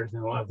shorter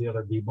than a lot of the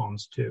other bee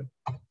balms too.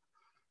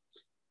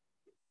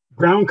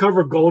 Ground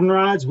cover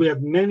goldenrods. We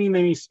have many,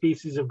 many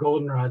species of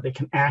goldenrod that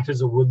can act as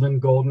a woodland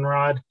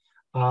goldenrod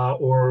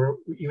or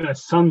even a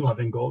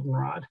sun-loving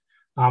goldenrod.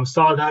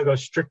 Solidago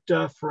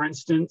stricta, for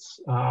instance,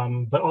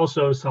 but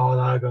also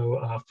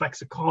Solidago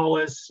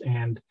flexicalis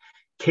and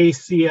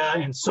cassia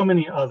and so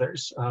many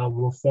others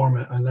will form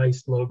a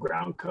nice low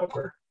ground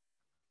cover.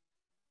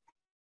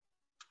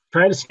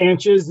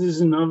 Tridescantias, this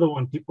is another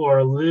one people are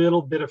a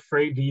little bit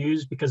afraid to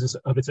use because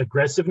of its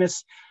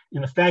aggressiveness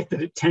and the fact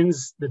that it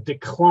tends to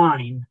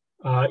decline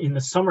in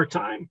the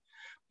summertime.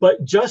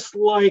 But just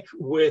like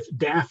with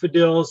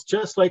daffodils,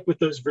 just like with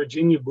those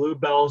Virginia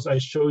bluebells I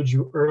showed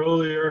you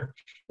earlier,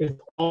 it's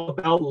all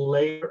about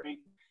layering.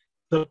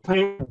 The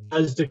plant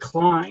does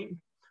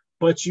decline,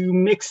 but you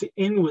mix it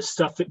in with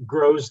stuff that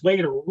grows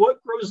later.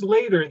 What grows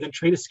later than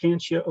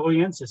Tradescantia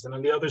oyensis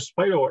and the other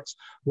spiderworts?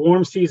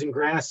 Warm season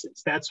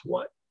grasses, that's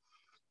what.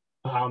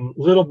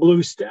 Little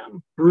blue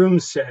stem,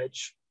 broom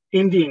sedge,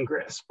 Indian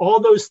grass,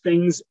 all those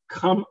things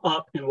come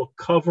up and will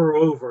cover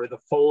over the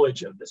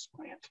foliage of this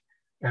plant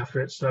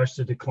after it starts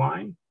to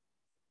decline.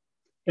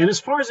 And as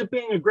far as it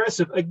being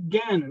aggressive,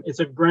 again, it's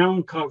a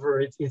ground cover.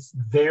 It's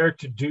there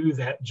to do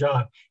that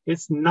job.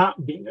 It's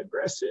not being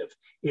aggressive.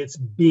 It's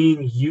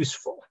being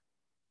useful.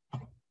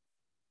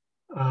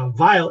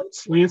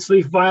 Violets, lance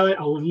leaf violet,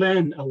 a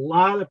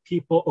lot of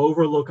people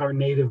overlook our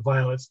native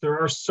violets. There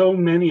are so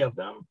many of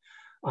them.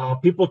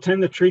 People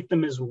tend to treat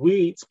them as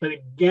weeds, but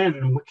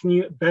again, what can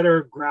you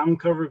better ground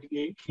cover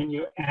can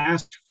you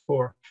ask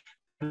for?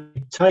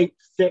 A tight,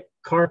 thick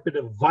carpet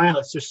of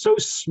violets. They're so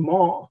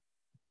small.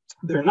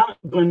 They're not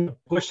going to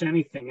push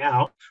anything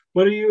out.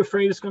 What are you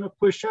afraid it's going to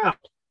push out?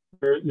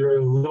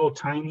 Your little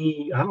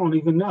tiny, I don't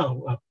even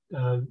know,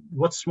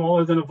 what's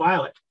smaller than a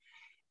violet?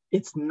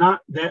 It's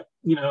not that,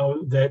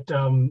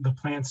 the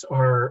plants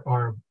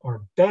are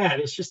bad.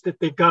 It's just that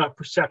they've got a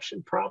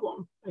perception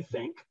problem, I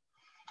think.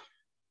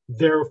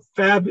 They're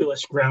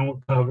fabulous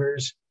ground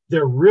covers.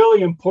 They're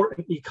really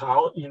important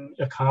in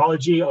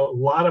ecology. A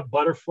lot of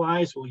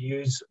butterflies will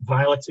use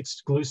violets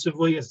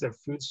exclusively as their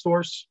food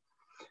source.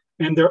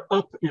 And they're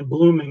up and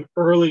blooming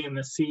early in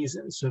the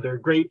season. So they're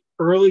great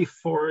early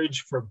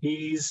forage for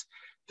bees.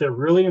 They're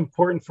really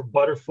important for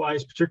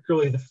butterflies,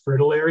 particularly the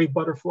fritillary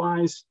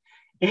butterflies.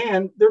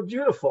 And they're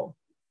beautiful,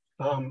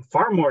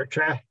 far more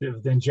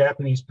attractive than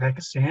Japanese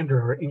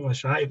pachysandra or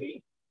English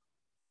ivy.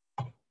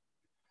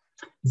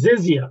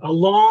 Zizia,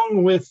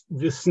 along with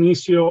the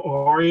Senecio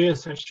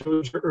aureus I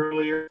showed you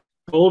earlier,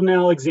 Golden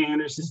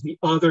Alexanders is the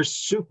other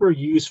super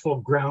useful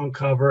ground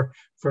cover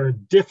for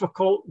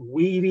difficult,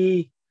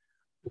 weedy,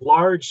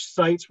 large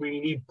sites where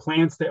you need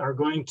plants that are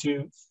going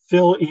to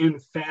fill in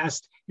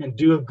fast and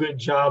do a good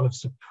job of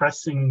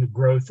suppressing the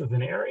growth of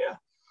an area.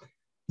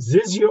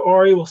 Zizia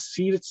aurea will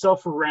seed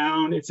itself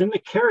around. It's in the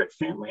carrot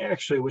family,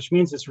 actually, which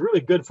means it's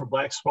really good for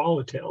black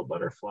swallowtail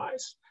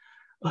butterflies.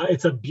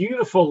 It's a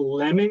beautiful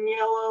lemon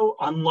yellow,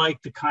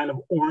 unlike the kind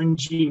of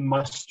orangey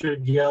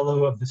mustard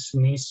yellow of the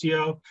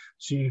Senecio.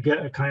 So you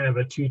get a kind of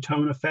a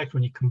two-tone effect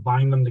when you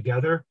combine them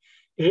together.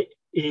 It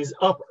is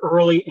up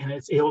early and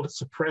it's able to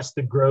suppress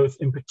the growth,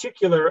 in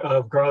particular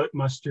of garlic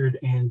mustard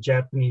and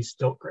Japanese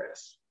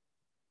stiltgrass.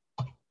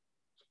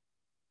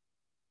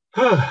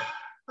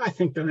 I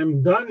think that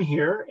I'm done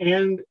here.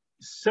 And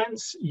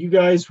since you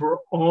guys were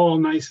all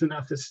nice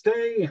enough to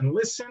stay and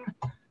listen,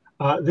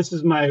 this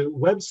is my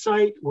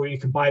website where you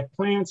can buy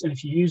plants. And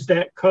if you use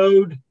that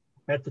code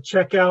at the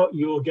checkout,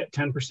 you will get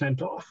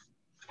 10% off.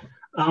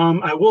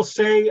 I will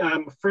say,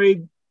 I'm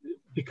afraid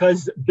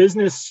because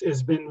business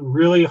has been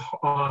really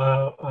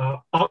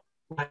up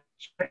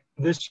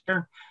this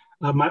year,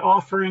 my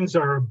offerings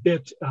are a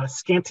bit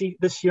scanty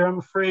this year, I'm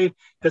afraid,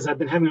 because I've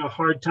been having a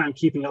hard time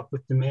keeping up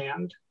with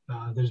demand.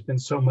 There's been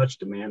so much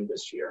demand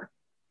this year.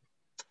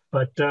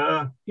 But,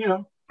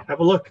 have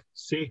a look,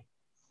 see.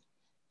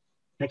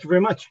 Thank you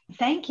very much.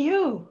 Thank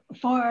you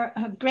for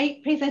a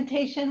great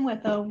presentation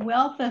with a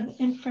wealth of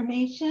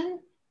information.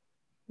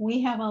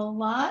 We have a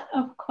lot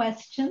of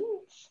questions.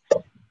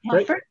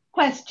 Our first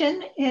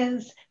question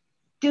is,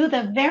 do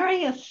the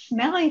various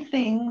smelly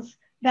things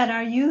that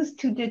are used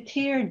to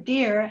deter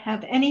deer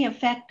have any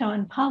effect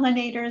on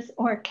pollinators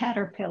or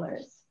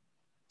caterpillars?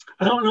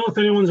 I don't know if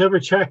anyone's ever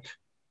checked.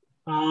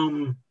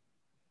 It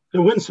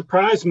wouldn't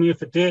surprise me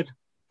if it did.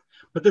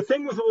 But the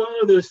thing with a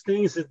lot of those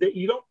things is that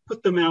you don't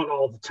put them out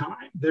all the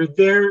time. They're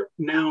there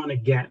now and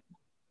again.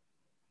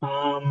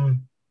 And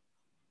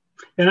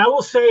I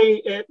will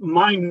say at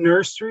my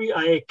nursery,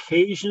 I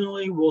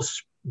occasionally will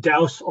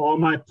douse all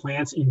my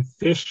plants in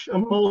fish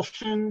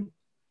emulsion.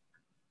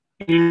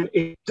 And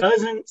it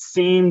doesn't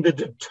seem to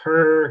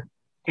deter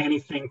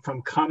anything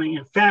from coming.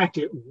 In fact,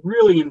 it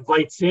really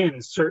invites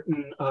in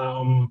certain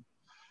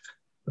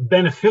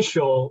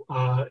beneficial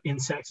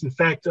insects. In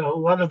fact, a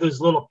lot of those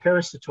little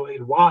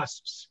parasitoid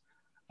wasps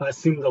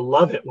seem to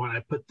love it when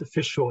I put the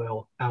fish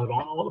oil out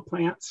on all the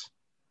plants.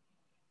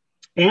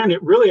 And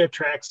it really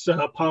attracts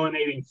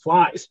pollinating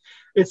flies.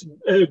 It's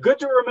good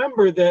to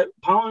remember that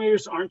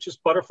pollinators aren't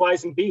just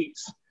butterflies and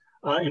bees.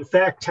 In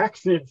fact,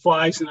 taxonid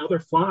flies and other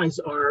flies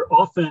are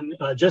often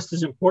just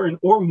as important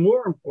or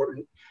more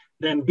important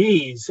than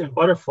bees and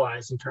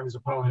butterflies in terms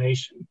of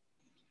pollination.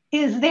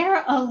 Is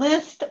there a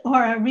list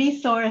or a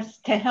resource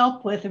to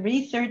help with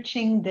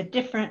researching the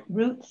different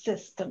root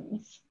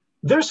systems?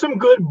 There's some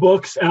good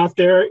books out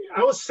there.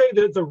 I would say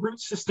that the root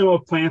system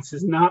of plants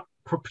is not,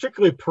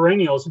 particularly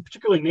perennials, and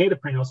particularly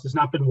native perennials, has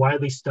not been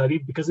widely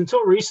studied because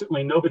until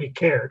recently, nobody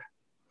cared.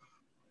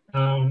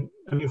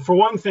 For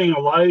one thing, a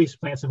lot of these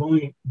plants have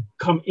only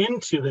come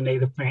into the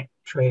native plant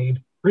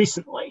trade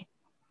recently.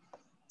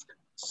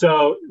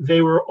 So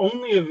they were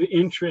only of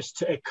interest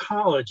to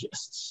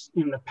ecologists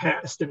in the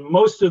past, and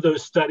most of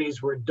those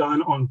studies were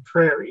done on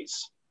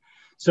prairies.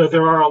 So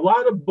there are a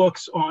lot of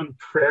books on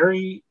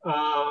prairie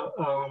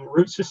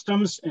root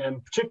systems,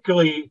 and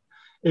particularly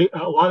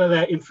a lot of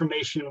that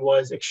information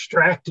was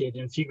extracted.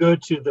 And if you go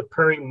to the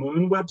Prairie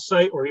Moon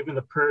website or even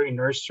the Prairie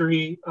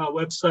Nursery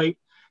website,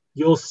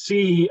 you'll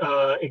see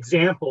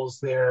examples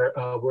there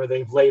where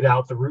they've laid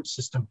out the root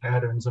system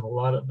patterns of a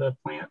lot of the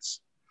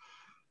plants.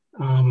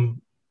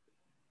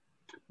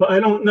 But I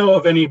don't know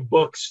of any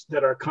books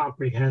that are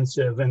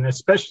comprehensive, and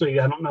especially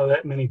I don't know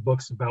that many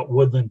books about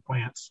woodland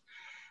plants.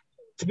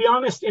 To be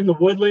honest, in the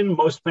woodland,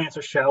 most plants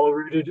are shallow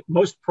rooted.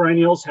 Most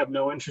perennials have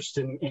no interest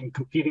in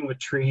competing with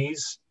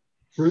trees,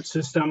 root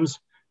systems.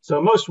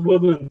 So most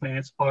woodland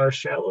plants are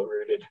shallow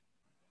rooted.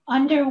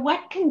 Under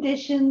what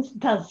conditions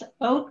does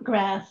oat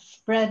grass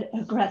spread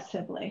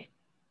aggressively?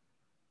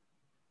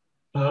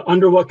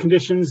 Under what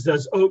conditions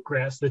does oat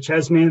grass, the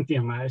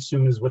chasmanthium, I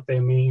assume is what they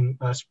mean,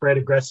 spread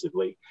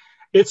aggressively?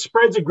 It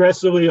spreads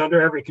aggressively under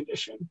every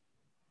condition.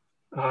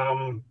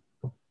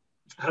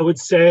 I would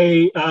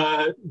say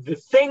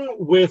the thing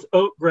with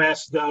oat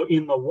grass, though,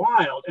 in the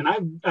wild, and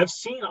I've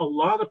seen a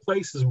lot of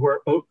places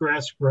where oat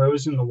grass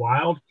grows in the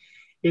wild,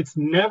 it's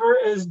never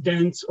as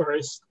dense or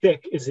as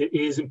thick as it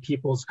is in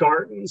people's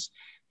gardens.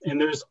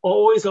 And there's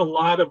always a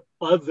lot of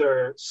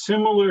other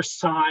similar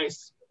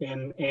size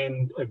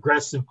and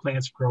aggressive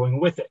plants growing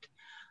with it.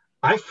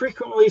 I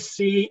frequently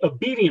see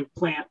obedient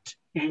plant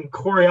and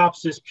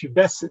Coreopsis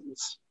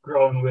pubescens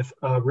growing with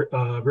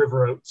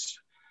river oats.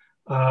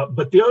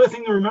 But the other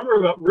thing to remember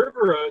about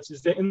river oats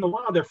is that in the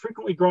wild, they're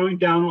frequently growing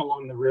down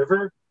along the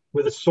river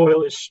where the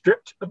soil is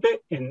stripped a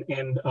bit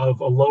and of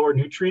a lower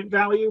nutrient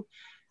value.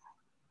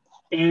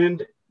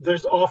 And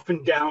there's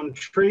often down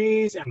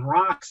trees and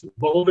rocks and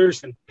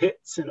boulders and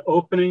pits and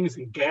openings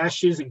and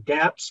gashes and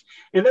gaps.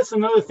 And that's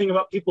another thing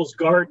about people's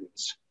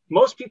gardens.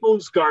 Most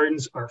people's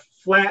gardens are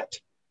flat,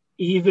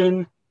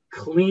 even,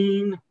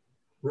 clean,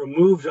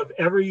 removed of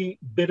every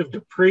bit of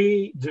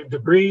debris.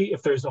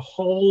 If there's a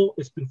hole,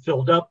 it's been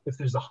filled up. If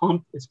there's a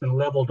hump, it's been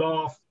leveled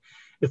off.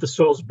 If the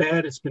soil's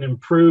bad, it's been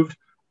improved.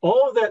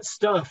 All of that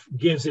stuff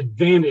gives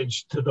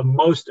advantage to the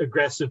most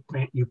aggressive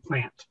plant you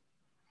plant.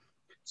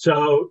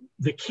 So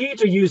the key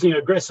to using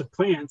aggressive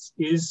plants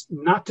is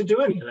not to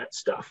do any of that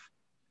stuff.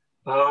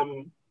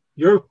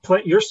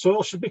 Your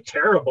soil should be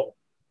terrible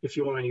if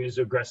you want to use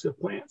aggressive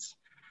plants.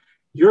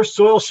 Your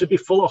soil should be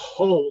full of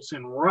holes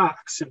and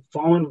rocks and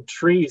fallen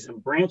trees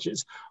and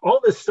branches. All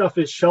this stuff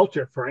is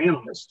shelter for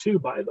animals too,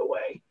 by the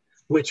way,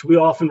 which we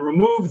often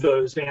remove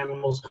those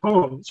animals'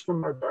 homes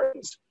from our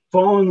gardens.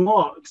 Fallen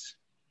logs,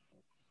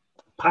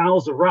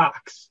 piles of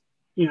rocks.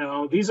 You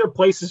know, these are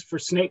places for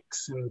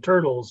snakes and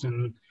turtles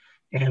and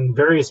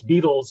various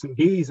beetles and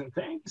bees and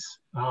things.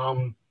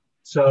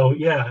 So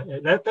yeah,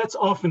 that's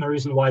often the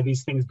reason why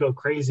these things go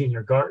crazy in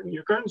your garden.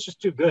 Your garden's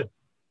just too good.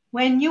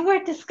 When you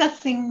were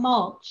discussing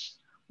mulch,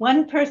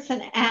 one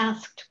person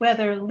asked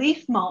whether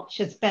leaf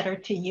mulch is better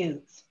to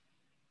use.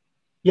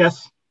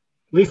 Yes,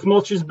 leaf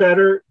mulch is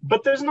better,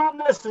 but there's not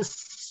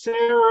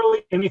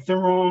necessarily anything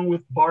wrong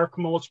with bark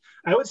mulch.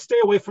 I would stay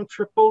away from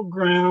triple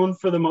ground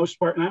for the most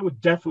part, and I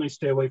would definitely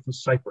stay away from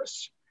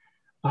cypress.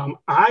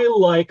 I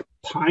like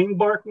pine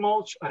bark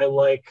mulch, I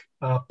like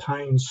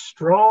pine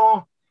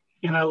straw,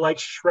 and I like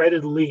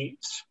shredded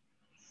leaves.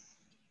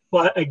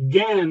 But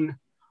again,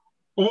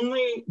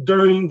 only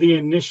during the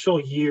initial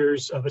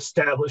years of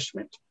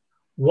establishment.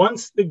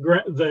 Once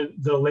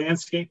the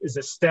landscape is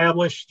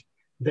established,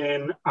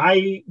 then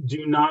I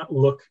do not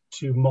look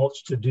to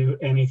mulch to do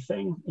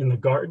anything in the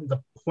garden.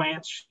 The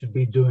plants should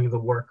be doing the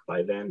work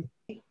by then.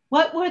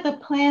 What were the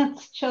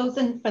plants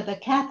chosen for the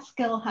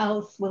Catskill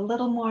house with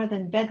little more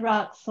than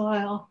bedrock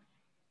soil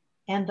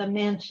and the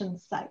mansion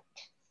site?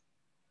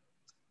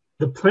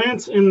 The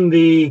plants in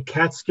the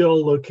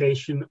Catskill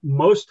location,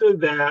 most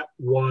of that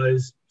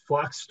was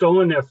Phlox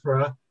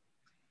stolonifera,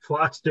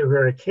 Phlox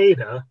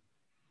divaricata,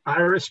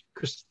 Iris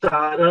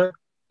cristata,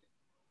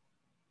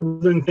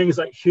 and things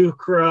like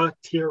Heuchera,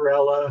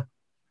 Tiarella.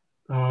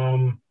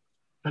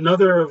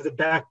 Another of the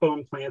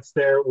backbone plants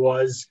there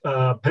was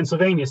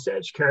Pennsylvania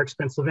sedge, Carex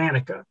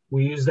pennsylvanica.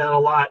 We use that a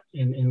lot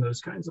in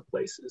those kinds of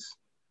places.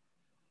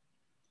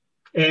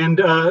 And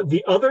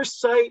the other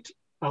site,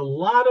 a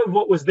lot of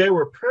what was there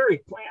were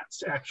prairie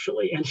plants,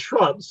 actually, and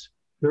shrubs.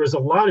 There was a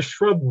lot of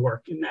shrub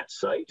work in that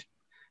site.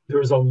 There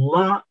was a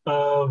lot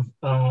of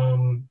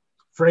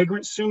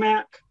fragrant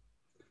sumac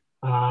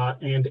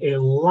and a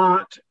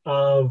lot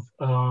of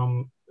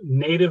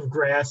native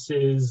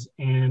grasses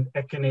and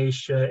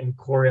echinacea and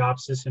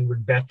coreopsis and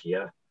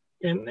rudbeckia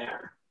in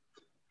there,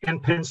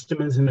 and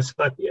penstemons and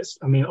asclepias.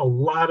 I mean, a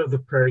lot of the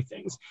prairie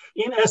things.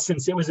 In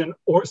essence, it was an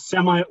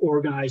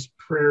semi-organized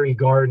prairie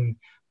garden,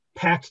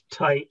 packed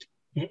tight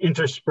and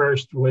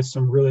interspersed with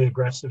some really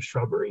aggressive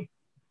shrubbery.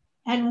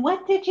 And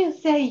what did you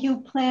say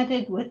you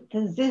planted with the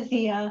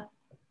zizia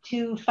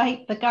to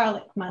fight the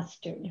garlic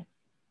mustard?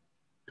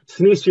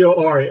 Senecio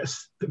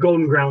aureus, the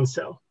golden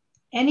groundsel.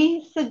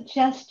 Any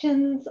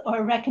suggestions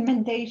or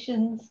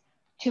recommendations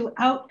to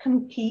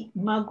outcompete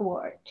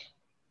mugwort?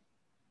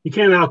 You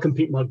can't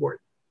outcompete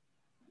mugwort.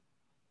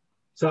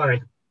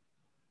 Sorry.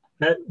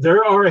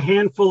 There are a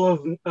handful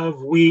of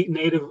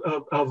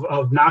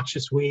of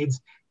noxious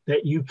weeds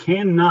that you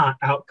cannot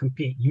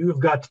outcompete. You have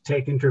got to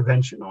take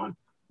intervention on.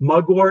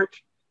 Mugwort,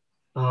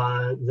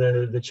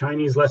 the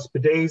Chinese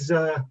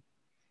Lespedeza,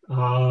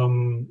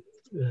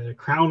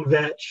 crown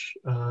vetch,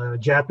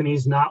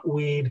 Japanese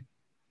knotweed,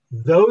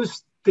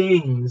 those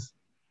things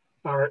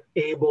are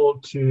able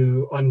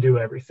to undo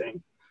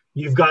everything.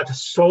 You've got to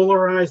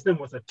solarize them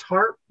with a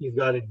tarp, you've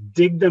got to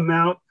dig them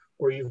out,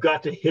 or you've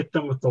got to hit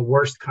them with the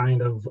worst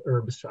kind of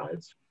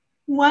herbicides.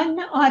 One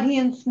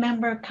audience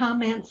member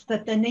comments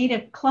that the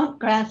native clump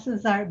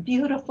grasses are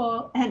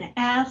beautiful and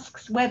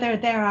asks whether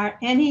there are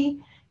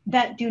any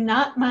that do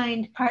not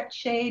mind part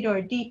shade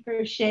or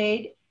deeper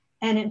shade,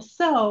 and if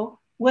so,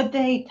 would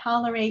they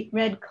tolerate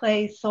red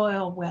clay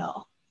soil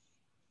well?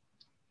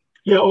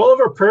 Yeah, all of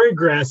our prairie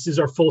grasses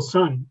are full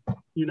sun.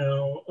 You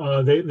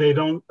know, they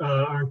don't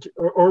aren't,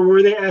 or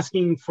were they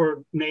asking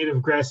for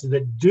native grasses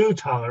that do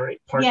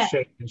tolerate part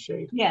shade and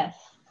shade? Yes.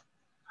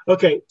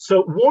 Okay,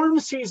 so warm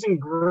season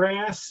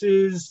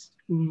grasses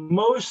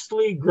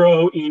mostly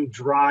grow in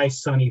dry,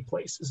 sunny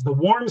places. The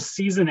warm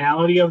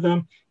seasonality of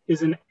them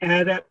is an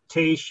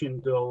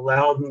adaptation to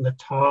allow them to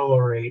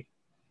tolerate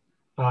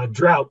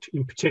drought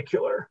in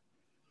particular.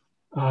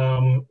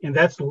 And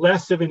that's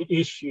less of an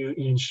issue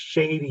in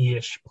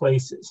shady-ish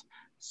places.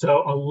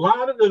 So a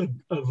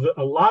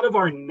lot of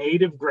our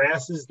native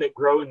grasses that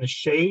grow in the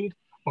shade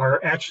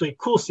are actually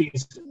cool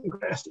season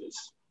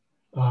grasses,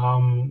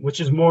 which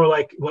is more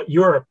like what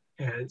Europe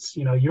has.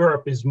 You know,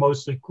 Europe is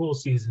mostly cool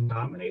season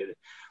dominated,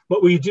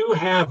 but we do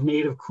have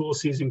native cool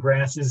season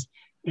grasses,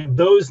 and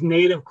those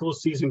native cool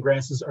season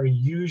grasses are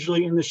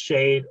usually in the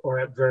shade or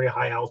at very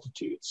high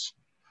altitudes.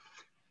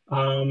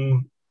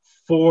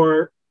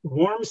 For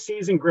warm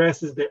season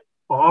grasses that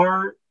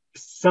are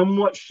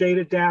somewhat shade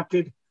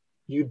adapted,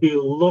 you'd be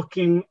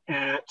looking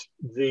at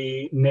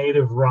the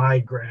native rye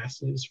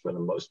grasses for the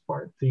most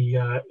part,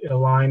 the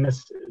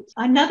Elynuses.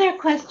 Another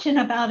question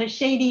about a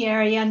shady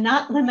area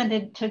not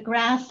limited to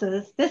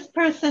grasses. This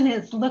person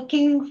is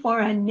looking for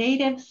a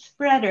native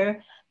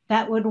spreader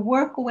that would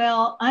work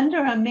well under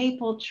a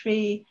maple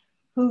tree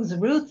whose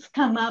roots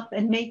come up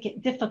and make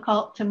it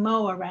difficult to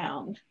mow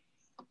around.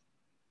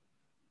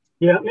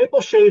 Yeah,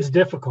 maple shade's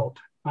difficult.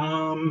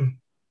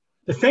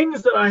 The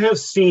things that I have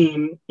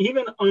seen,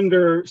 even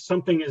under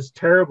something as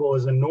terrible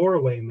as a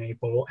Norway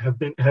maple,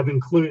 have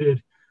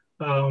included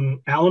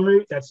alum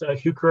root, that's a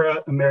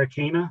Heuchera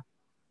americana,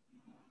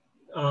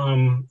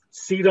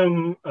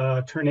 sedum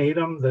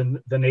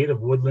ternatum, the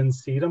native woodland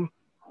sedum.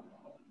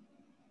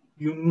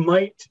 You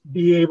might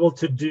be able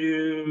to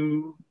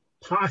do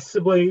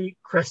possibly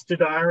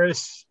crested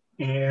iris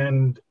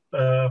and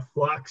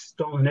phlox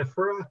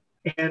stolonifera,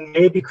 and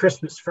maybe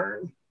Christmas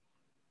fern.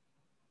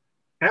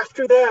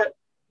 After that,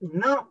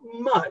 not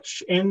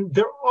much. And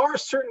there are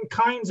certain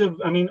kinds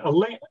of,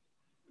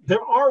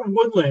 there are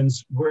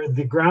woodlands where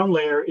the ground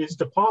layer is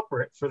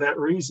depauperate for that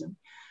reason.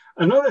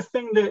 Another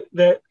thing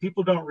that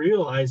people don't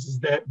realize is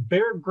that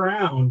bare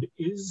ground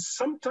is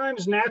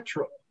sometimes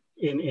natural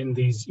in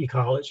these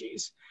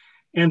ecologies.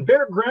 And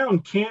bare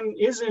ground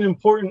is an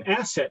important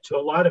asset to a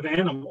lot of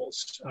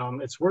animals.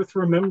 It's worth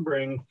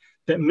remembering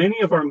that many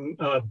of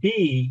our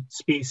bee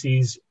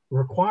species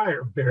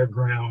require bare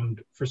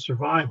ground for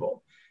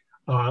survival.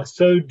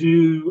 So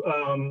do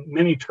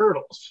many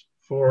turtles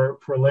for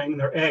laying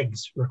their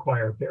eggs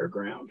require bare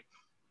ground.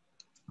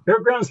 Bare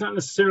ground is not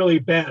necessarily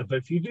bad, but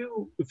if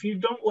you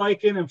don't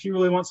like it, and if you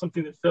really want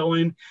something to fill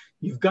in,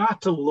 you've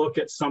got to look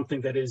at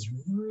something that is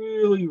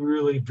really,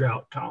 really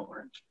drought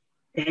tolerant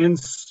and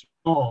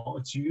small.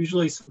 It's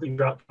usually something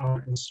drought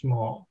tolerant and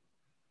small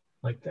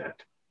like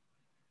that.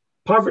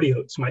 Poverty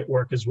oats might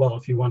work as well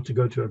if you want to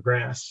go to a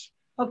grass.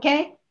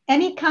 Okay.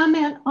 Any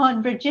comment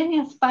on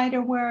Virginia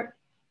spiderwort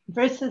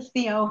versus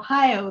the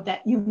Ohio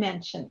that you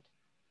mentioned?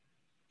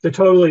 They're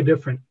totally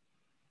different.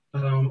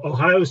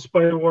 Ohio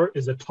spiderwort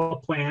is a tall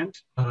plant,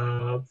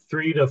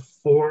 3 to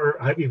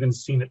 4, I've even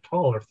seen it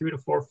taller, 3 to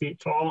 4 feet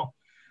tall,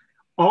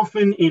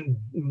 often in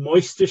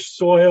moistish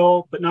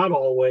soil, but not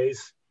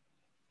always,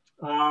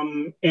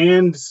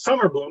 and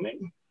summer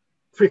blooming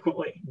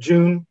frequently,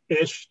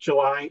 June-ish,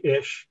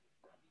 July-ish.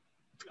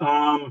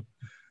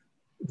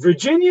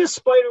 Virginia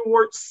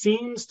spiderwort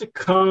seems to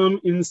come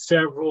in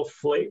several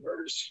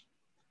flavors.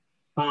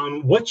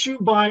 What you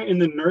buy in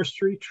the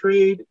nursery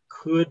trade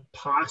could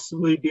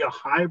possibly be a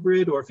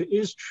hybrid, or if it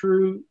is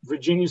true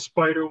Virginia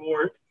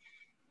spiderwort,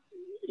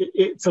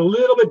 it's a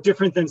little bit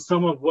different than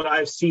some of what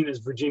I've seen as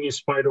Virginia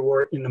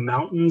spiderwort in the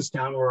mountains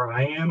down where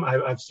I am.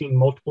 I've seen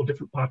multiple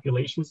different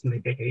populations and they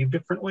behave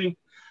differently.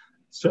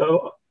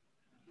 So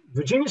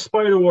Virginia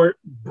spiderwort,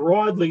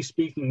 broadly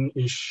speaking,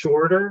 is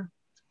shorter,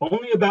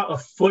 only about a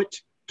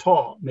foot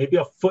tall, maybe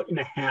a foot and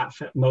a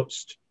half at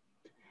most.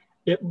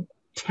 It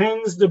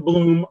tends to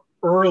bloom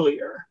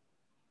earlier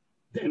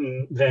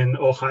than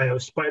Ohio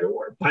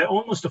spiderwort by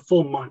almost a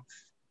full month.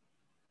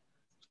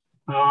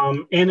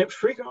 And it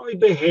frequently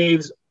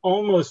behaves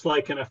almost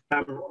like an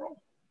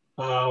ephemeral.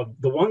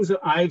 The ones that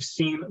I've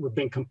seen have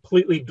been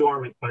completely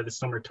dormant by the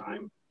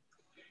summertime.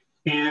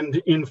 And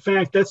in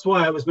fact, that's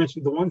why I was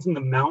mentioning the ones in the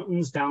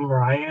mountains down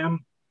where I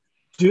am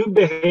do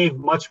behave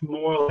much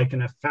more like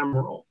an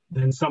ephemeral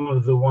than some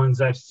of the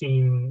ones I've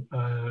seen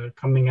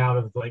coming out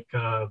of like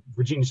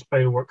Virginia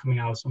spiderwort coming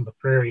out of some of the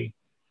prairie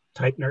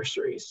type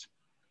nurseries.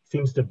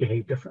 Seems to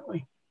behave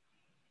differently.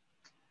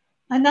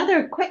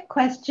 Another quick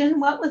question.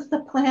 What was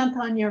the plant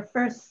on your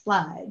first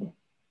slide?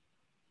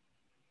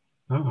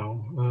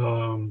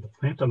 The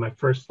plant on my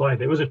first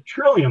slide, it was a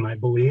trillium, I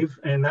believe,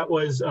 and that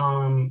was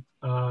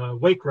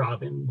wake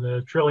robin,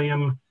 the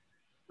trillium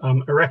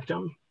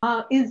erectum.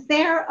 Is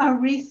there a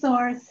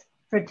resource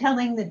for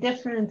telling the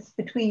difference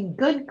between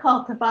good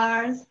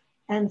cultivars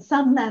and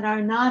some that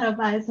are not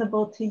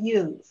advisable to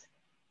use?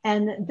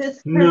 And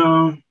this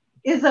person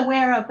is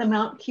aware of the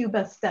Mount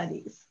Cuba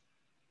studies.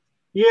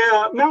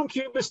 Yeah, Mount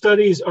Cuba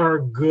studies are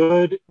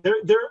good.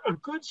 They're a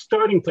good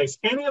starting place.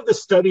 Any of the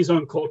studies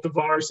on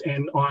cultivars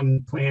and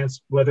on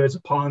plants, whether it's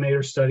a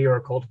pollinator study or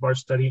a cultivar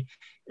study,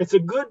 it's a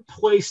good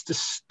place to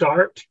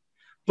start.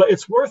 But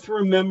it's worth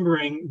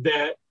remembering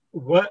that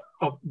whether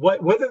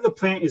the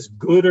plant is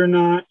good or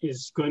not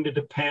is going to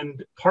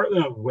depend partly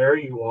on where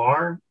you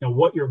are and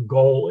what your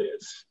goal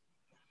is.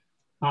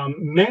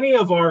 Many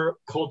of our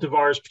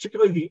cultivars,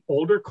 particularly the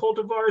older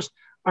cultivars,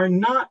 are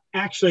not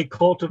actually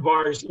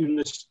cultivars in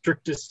the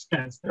strictest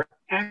sense. They're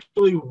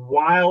actually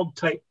wild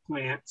type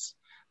plants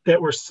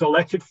that were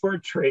selected for a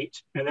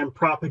trait and then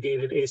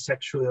propagated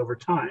asexually over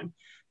time.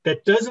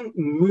 That doesn't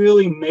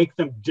really make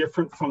them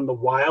different from the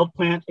wild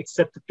plant,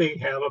 except that they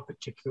have a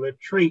particular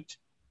trait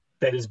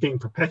that is being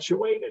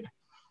perpetuated.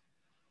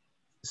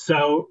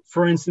 So,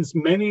 for instance,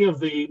 many of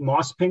the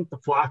moss pink, the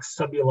phlox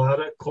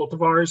subulata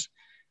cultivars,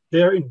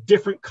 they're in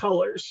different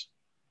colors,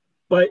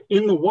 but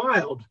in the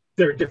wild,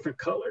 they're different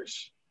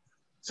colors.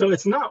 So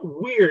it's not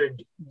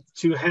weird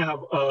to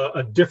have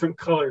a different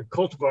colored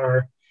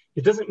cultivar.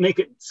 It doesn't make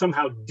it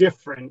somehow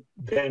different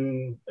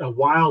than a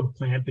wild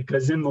plant,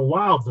 because in the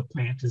wild, the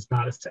plant is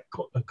not a set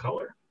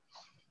color.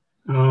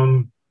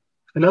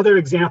 Another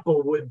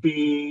example would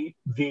be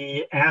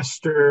the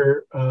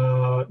Aster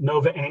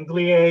Nova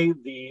Angliae,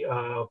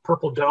 the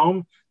purple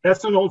dome.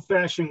 That's an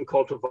old-fashioned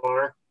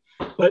cultivar,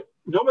 but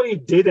nobody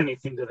did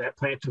anything to that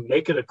plant to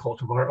make it a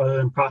cultivar other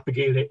than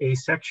propagate it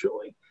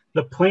asexually.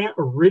 The plant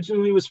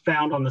originally was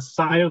found on the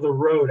side of the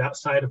road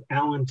outside of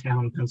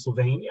Allentown,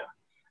 Pennsylvania,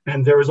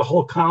 and there was a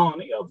whole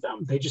colony of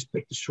them. They just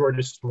picked the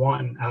shortest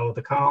one out of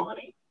the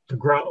colony to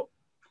grow.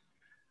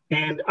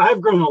 And I've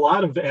grown a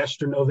lot of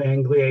Aster Nova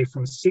Angliae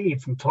from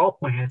seed, from tall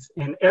plants,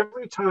 and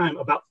every time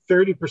about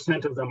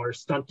 30% of them are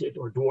stunted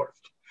or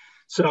dwarfed.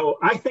 So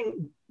I think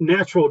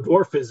natural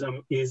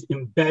dwarfism is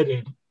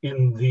embedded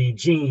in the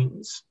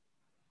genes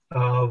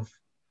of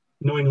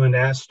New England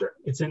aster.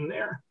 It's in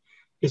there.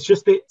 It's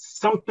just that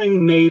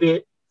something made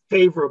it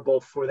favorable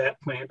for that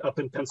plant up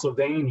in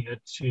Pennsylvania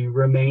to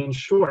remain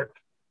short.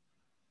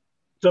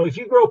 So if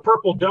you grow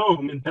purple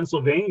dome in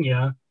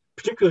Pennsylvania,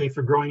 particularly if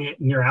you're growing it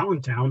near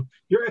Allentown,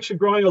 you're actually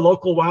growing a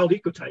local wild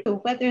ecotype.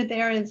 Whether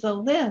there is a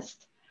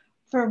list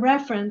for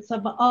reference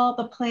of all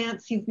the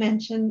plants you've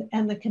mentioned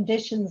and the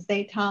conditions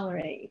they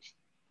tolerate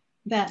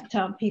that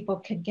people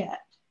could get.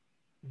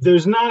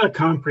 There's not a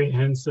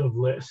comprehensive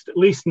list, at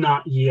least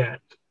not yet.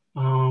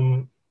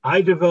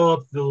 I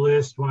developed the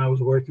list when I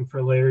was working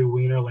for Larry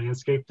Weiner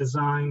Landscape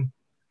Design,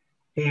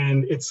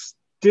 and it's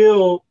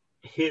still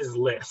his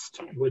list,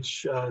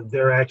 which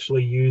they're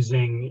actually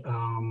using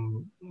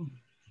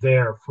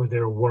there for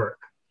their work.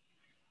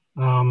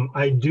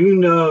 I do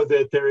know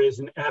that there is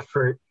an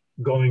effort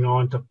going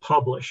on to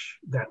publish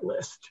that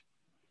list.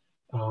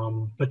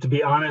 But to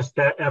be honest,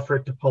 that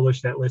effort to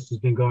publish that list has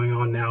been going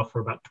on now for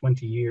about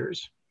 20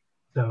 years.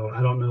 So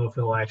I don't know if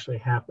it'll actually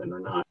happen or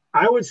not.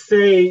 I would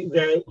say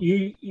that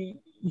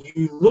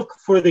you look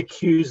for the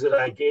cues that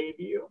I gave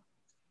you.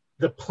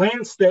 The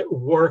plants that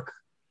work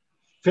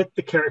fit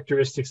the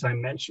characteristics I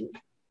mentioned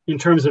in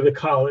terms of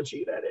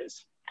ecology, that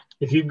is.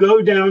 If you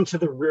go down to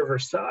the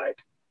riverside,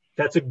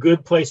 that's a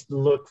good place to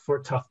look for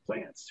tough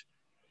plants.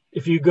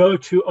 If you go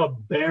to a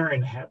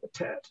barren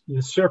habitat,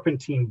 the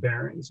serpentine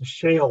barrens, a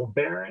shale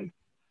barren,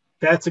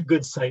 that's a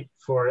good site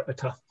for a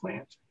tough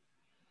plant.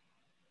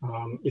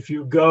 If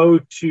you go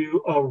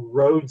to a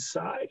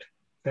roadside,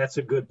 that's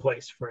a good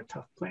place for a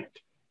tough plant.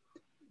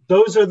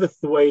 Those are the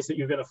ways that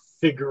you're going to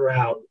figure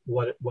out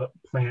what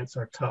plants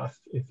are tough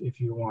if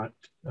you want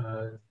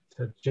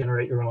to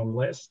generate your own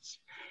lists.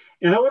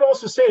 And I would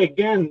also say,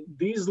 again,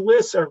 these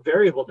lists are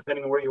variable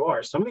depending on where you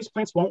are. Some of these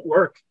plants won't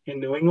work in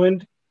New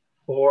England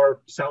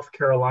or South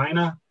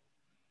Carolina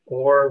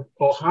or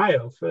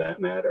Ohio, for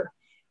that matter.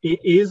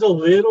 It is a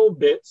little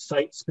bit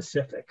site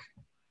specific.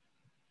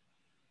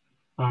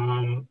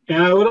 And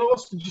I would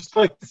also just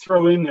like to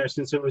throw in there,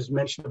 since it was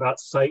mentioned about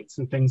sites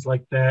and things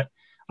like that,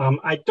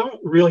 I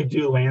don't really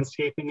do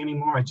landscaping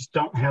anymore. I just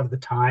don't have the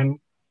time.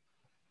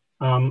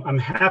 I'm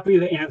happy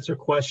to answer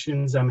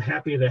questions. I'm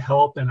happy to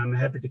help, and I'm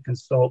happy to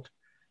consult.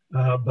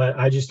 but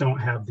I just don't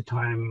have the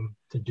time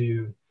to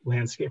do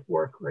landscape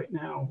work right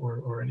now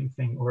or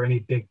anything, or any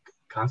big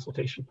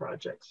consultation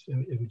projects.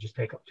 It would just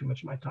take up too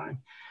much of my time.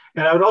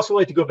 And I would also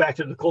like to go back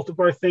to the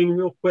cultivar thing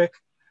real quick.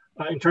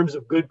 In terms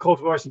of good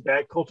cultivars and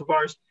bad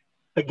cultivars,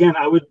 again,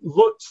 I would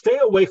stay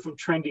away from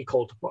trendy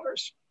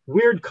cultivars,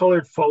 weird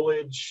colored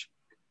foliage,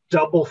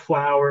 double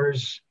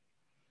flowers,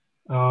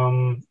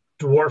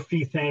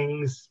 dwarfy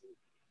things.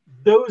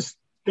 Those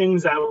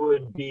things I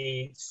would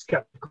be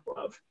skeptical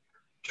of.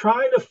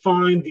 Try to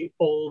find the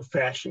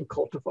old-fashioned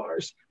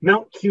cultivars.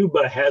 Mount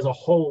Cuba has a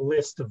whole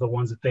list of the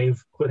ones that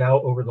they've put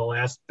out over the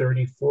last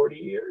 30, 40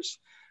 years.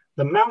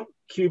 The Mount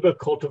Cuba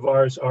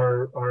cultivars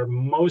are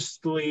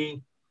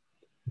mostly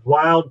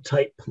wild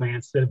type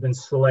plants that have been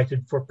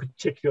selected for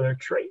particular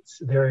traits.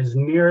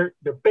 They're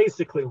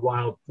basically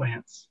wild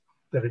plants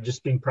that are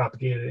just being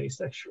propagated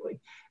asexually.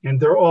 And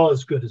they're all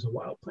as good as a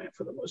wild plant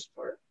for the most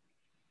part.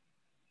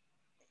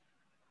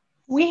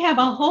 We have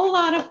a whole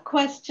lot of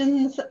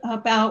questions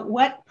about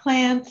what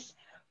plants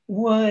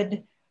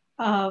would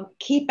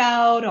keep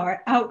out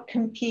or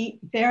outcompete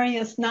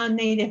various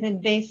non-native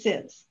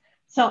invasives.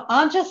 So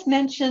I'll just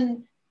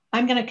mention,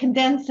 I'm going to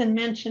condense and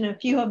mention a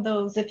few of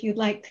those if you'd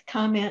like to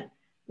comment.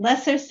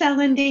 Lesser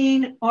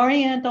celandine,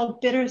 oriental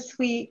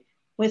bittersweet,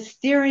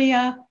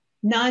 wisteria,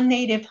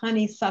 non-native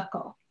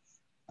honeysuckle.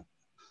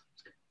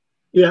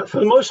 Yeah, for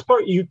the most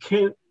part, you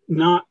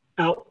cannot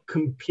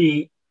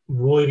outcompete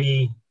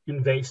woody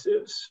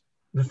invasives.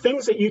 The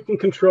things that you can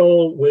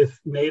control with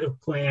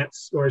native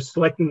plants or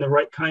selecting the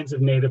right kinds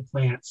of native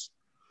plants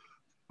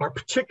are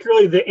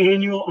particularly the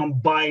annual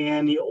and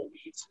biennial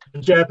weeds. The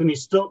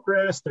Japanese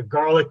stiltgrass, the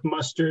garlic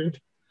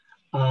mustard,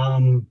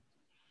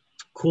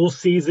 cool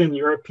season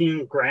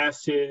European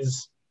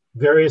grasses,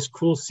 various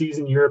cool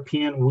season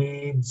European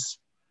weeds,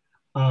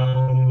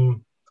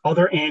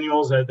 other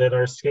annuals that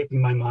are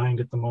escaping my mind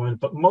at the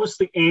moment, but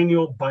mostly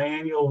annual,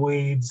 biennial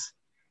weeds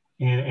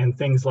and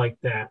things like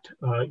that.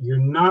 You're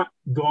not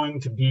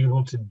going to be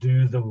able to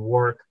do the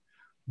work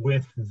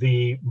with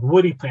the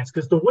woody plants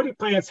because the woody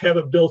plants have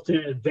a built-in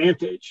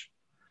advantage.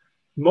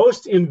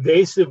 Most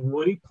invasive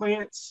woody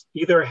plants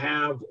either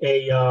have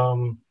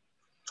an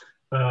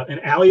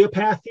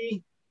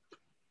allelopathy,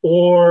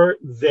 or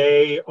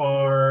they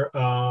are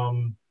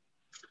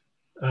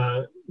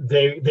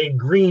they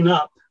green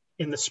up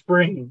in the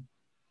spring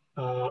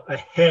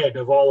ahead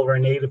of all of our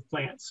native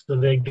plants, so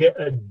they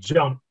get a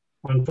jump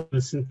on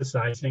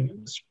photosynthesizing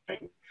in the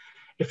spring.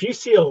 If you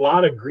see a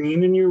lot of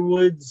green in your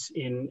woods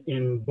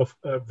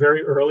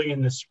very early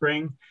in the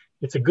spring,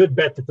 it's a good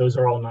bet that those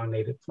are all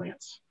non-native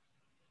plants.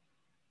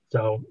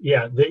 So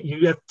yeah,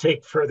 you have to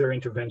take further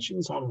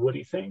interventions on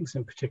woody things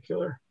in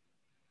particular.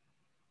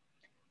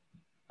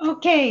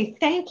 Okay,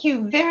 thank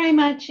you very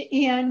much,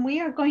 Ian. We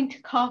are going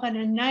to call it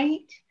a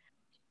night.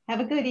 Have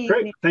a good evening.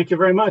 Great, thank you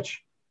very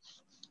much.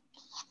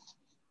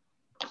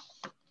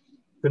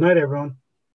 Good night, everyone.